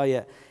got to tell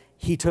you,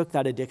 he took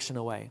that addiction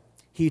away.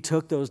 He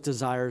took those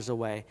desires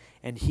away,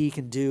 and he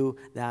can do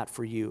that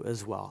for you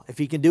as well. If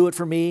he can do it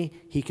for me,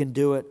 he can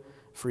do it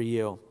for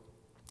you.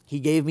 He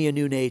gave me a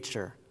new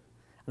nature.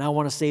 And I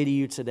want to say to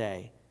you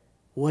today,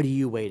 what are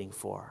you waiting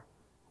for?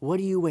 What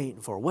are you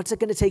waiting for? What's it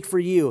going to take for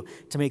you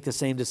to make the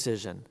same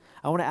decision?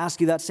 I want to ask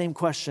you that same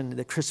question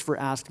that Christopher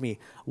asked me.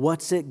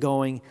 What's it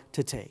going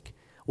to take?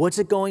 What's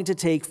it going to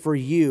take for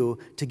you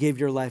to give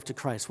your life to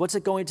Christ? What's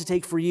it going to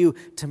take for you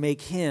to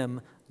make him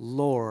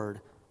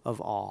Lord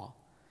of all?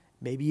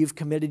 Maybe you've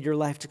committed your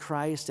life to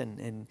Christ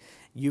and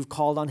you've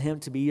called on him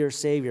to be your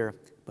Savior,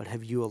 but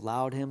have you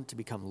allowed him to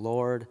become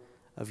Lord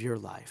of your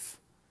life?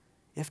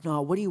 If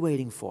not, what are you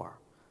waiting for?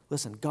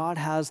 Listen, God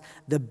has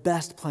the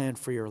best plan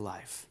for your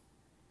life.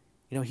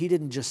 He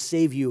didn't just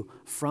save you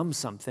from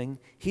something.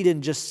 He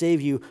didn't just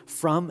save you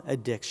from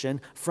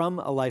addiction, from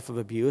a life of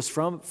abuse,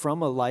 from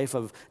a life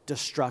of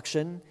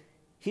destruction.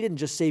 He didn't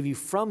just save you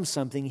from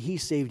something. He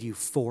saved you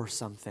for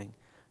something.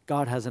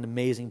 God has an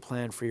amazing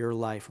plan for your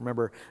life.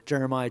 Remember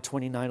Jeremiah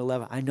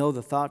 29:11. I know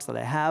the thoughts that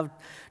I have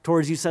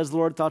towards you, says the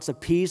Lord, thoughts of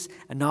peace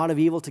and not of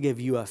evil, to give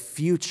you a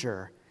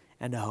future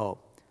and a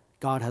hope.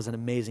 God has an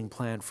amazing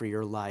plan for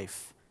your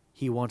life.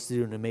 He wants to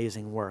do an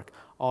amazing work.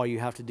 All you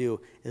have to do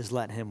is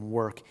let him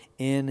work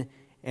in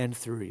and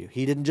through you.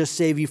 He didn't just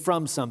save you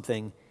from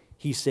something.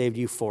 He saved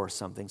you for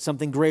something.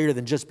 Something greater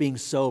than just being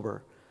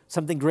sober.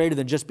 Something greater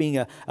than just being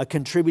a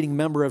contributing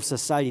member of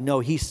society.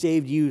 No, he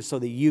saved you so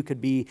that you could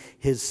be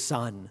his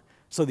son,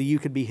 so that you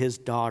could be his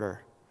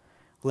daughter.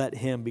 Let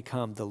him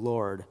become the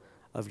Lord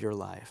of your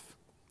life.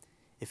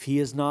 If he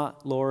is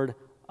not Lord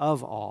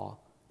of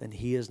all, then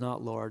he is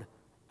not Lord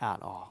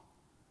at all.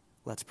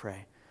 Let's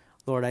pray.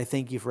 Lord, I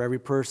thank you for every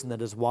person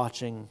that is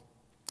watching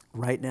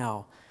right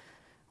now,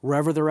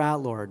 wherever they're at,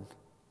 Lord.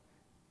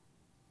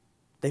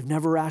 They've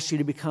never asked you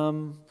to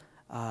become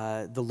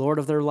the Lord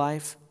of their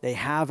life. They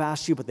have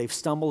asked you, but they've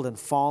stumbled and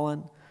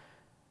fallen.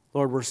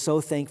 Lord, we're so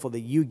thankful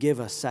that you give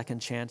us second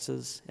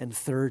chances and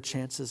third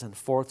chances and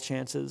fourth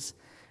chances.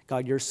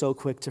 God, you're so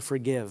quick to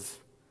forgive.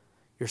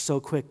 You're so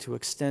quick to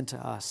extend to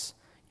us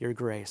your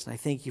grace. And I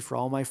thank you for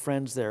all my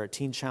friends there at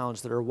Teen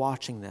Challenge that are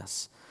watching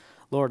this.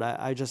 Lord,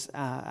 I just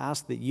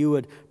ask that you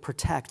would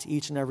protect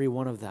each and every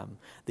one of them,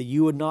 that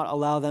you would not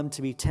allow them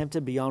to be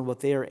tempted beyond what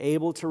they are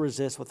able to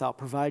resist without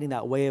providing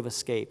that way of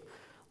escape.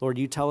 Lord,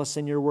 you tell us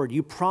in your word,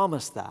 you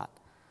promise that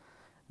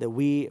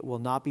we will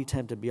not be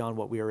tempted beyond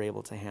what we are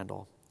able to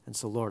handle. And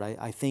so, Lord,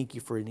 I thank you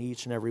for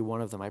each and every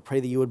one of them. I pray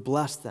that you would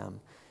bless them,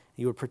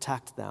 you would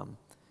protect them.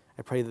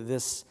 I pray that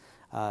this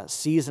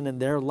season in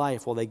their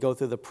life, while they go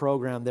through the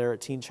program there at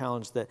Teen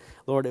Challenge, that,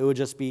 Lord, it would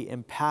just be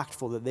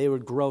impactful, that they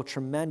would grow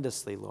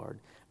tremendously, Lord.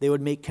 They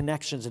would make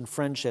connections and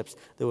friendships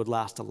that would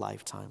last a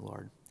lifetime,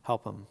 Lord.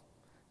 Help them,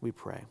 we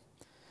pray.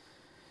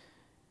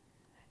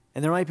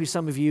 And there might be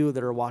some of you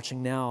that are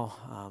watching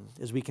now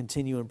as we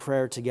continue in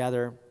prayer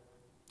together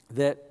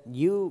that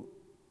you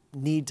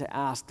need to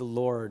ask the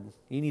Lord,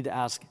 you need to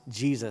ask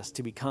Jesus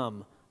to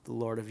become the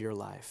Lord of your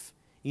life.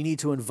 You need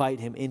to invite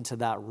him into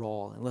that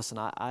role. And listen,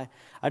 I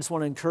just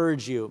want to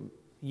encourage you.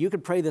 You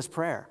could pray this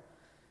prayer.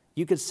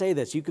 You could say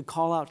this. You could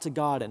call out to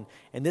God.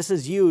 And this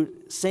is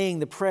you saying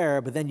the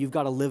prayer, but then you've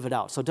got to live it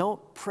out. So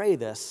don't pray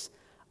this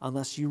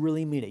unless you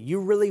really mean it. You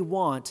really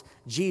want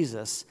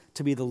Jesus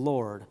to be the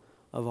Lord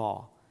of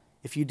all.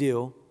 If you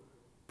do,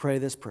 pray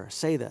this prayer.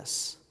 Say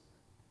this.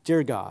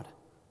 Dear God,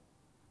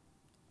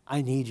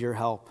 I need your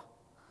help.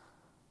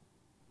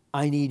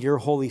 I need your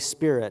Holy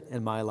Spirit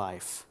in my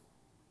life.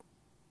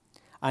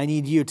 I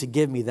need you to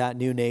give me that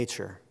new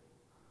nature.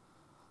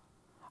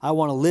 I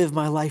want to live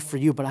my life for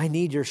you, but I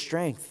need your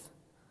strength.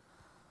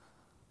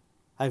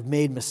 I've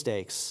made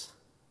mistakes.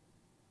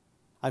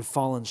 I've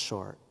fallen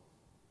short.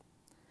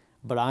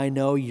 But I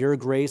know your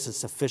grace is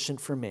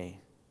sufficient for me.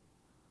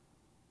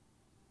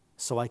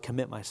 So I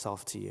commit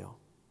myself to you.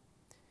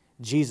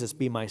 Jesus,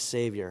 be my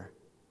Savior.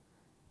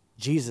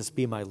 Jesus,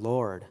 be my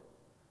Lord.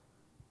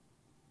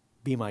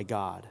 Be my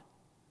God.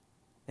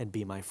 And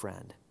be my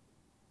friend.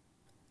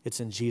 It's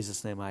in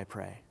Jesus' name I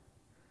pray.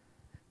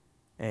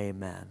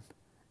 Amen.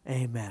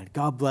 Amen.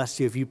 God bless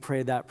you if you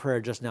prayed that prayer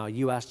just now.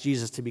 You asked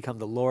Jesus to become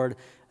the Lord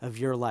of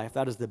your life.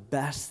 That is the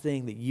best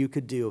thing that you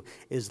could do,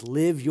 is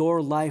live your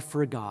life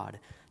for God,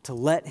 to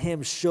let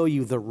Him show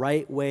you the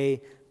right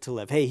way to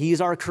live. Hey,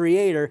 He's our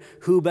Creator.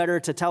 Who better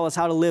to tell us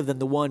how to live than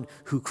the one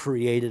who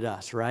created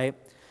us, right?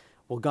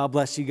 Well, God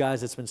bless you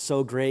guys. It's been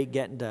so great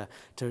getting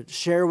to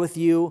share with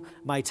you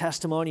my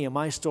testimony and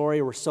my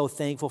story. We're so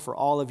thankful for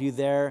all of you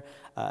there.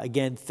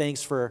 Again,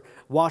 thanks for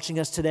watching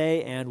us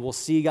today, and we'll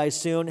see you guys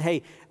soon.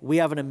 Hey, we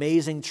have an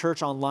amazing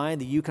church online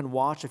that you can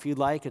watch if you'd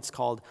like. It's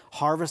called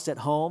Harvest at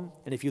Home,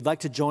 and if you'd like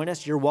to join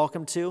us, you're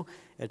welcome to.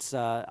 It's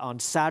on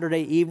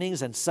Saturday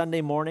evenings and Sunday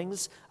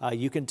mornings.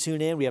 You can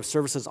tune in. We have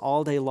services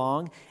all day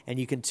long, and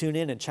you can tune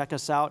in and check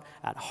us out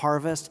at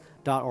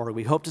harvest.org.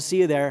 We hope to see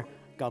you there.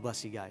 God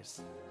bless you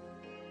guys.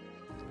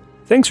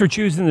 Thanks for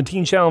choosing the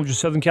Teen Challenge of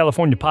Southern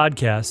California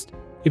podcast.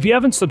 If you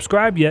haven't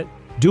subscribed yet,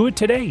 do it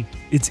today.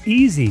 It's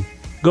easy.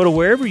 Go to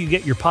wherever you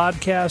get your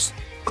podcasts,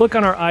 click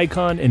on our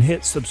icon, and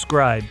hit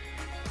subscribe.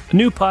 A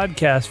new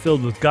podcast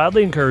filled with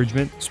godly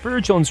encouragement,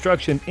 spiritual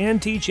instruction,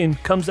 and teaching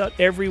comes out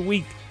every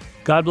week.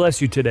 God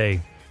bless you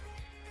today.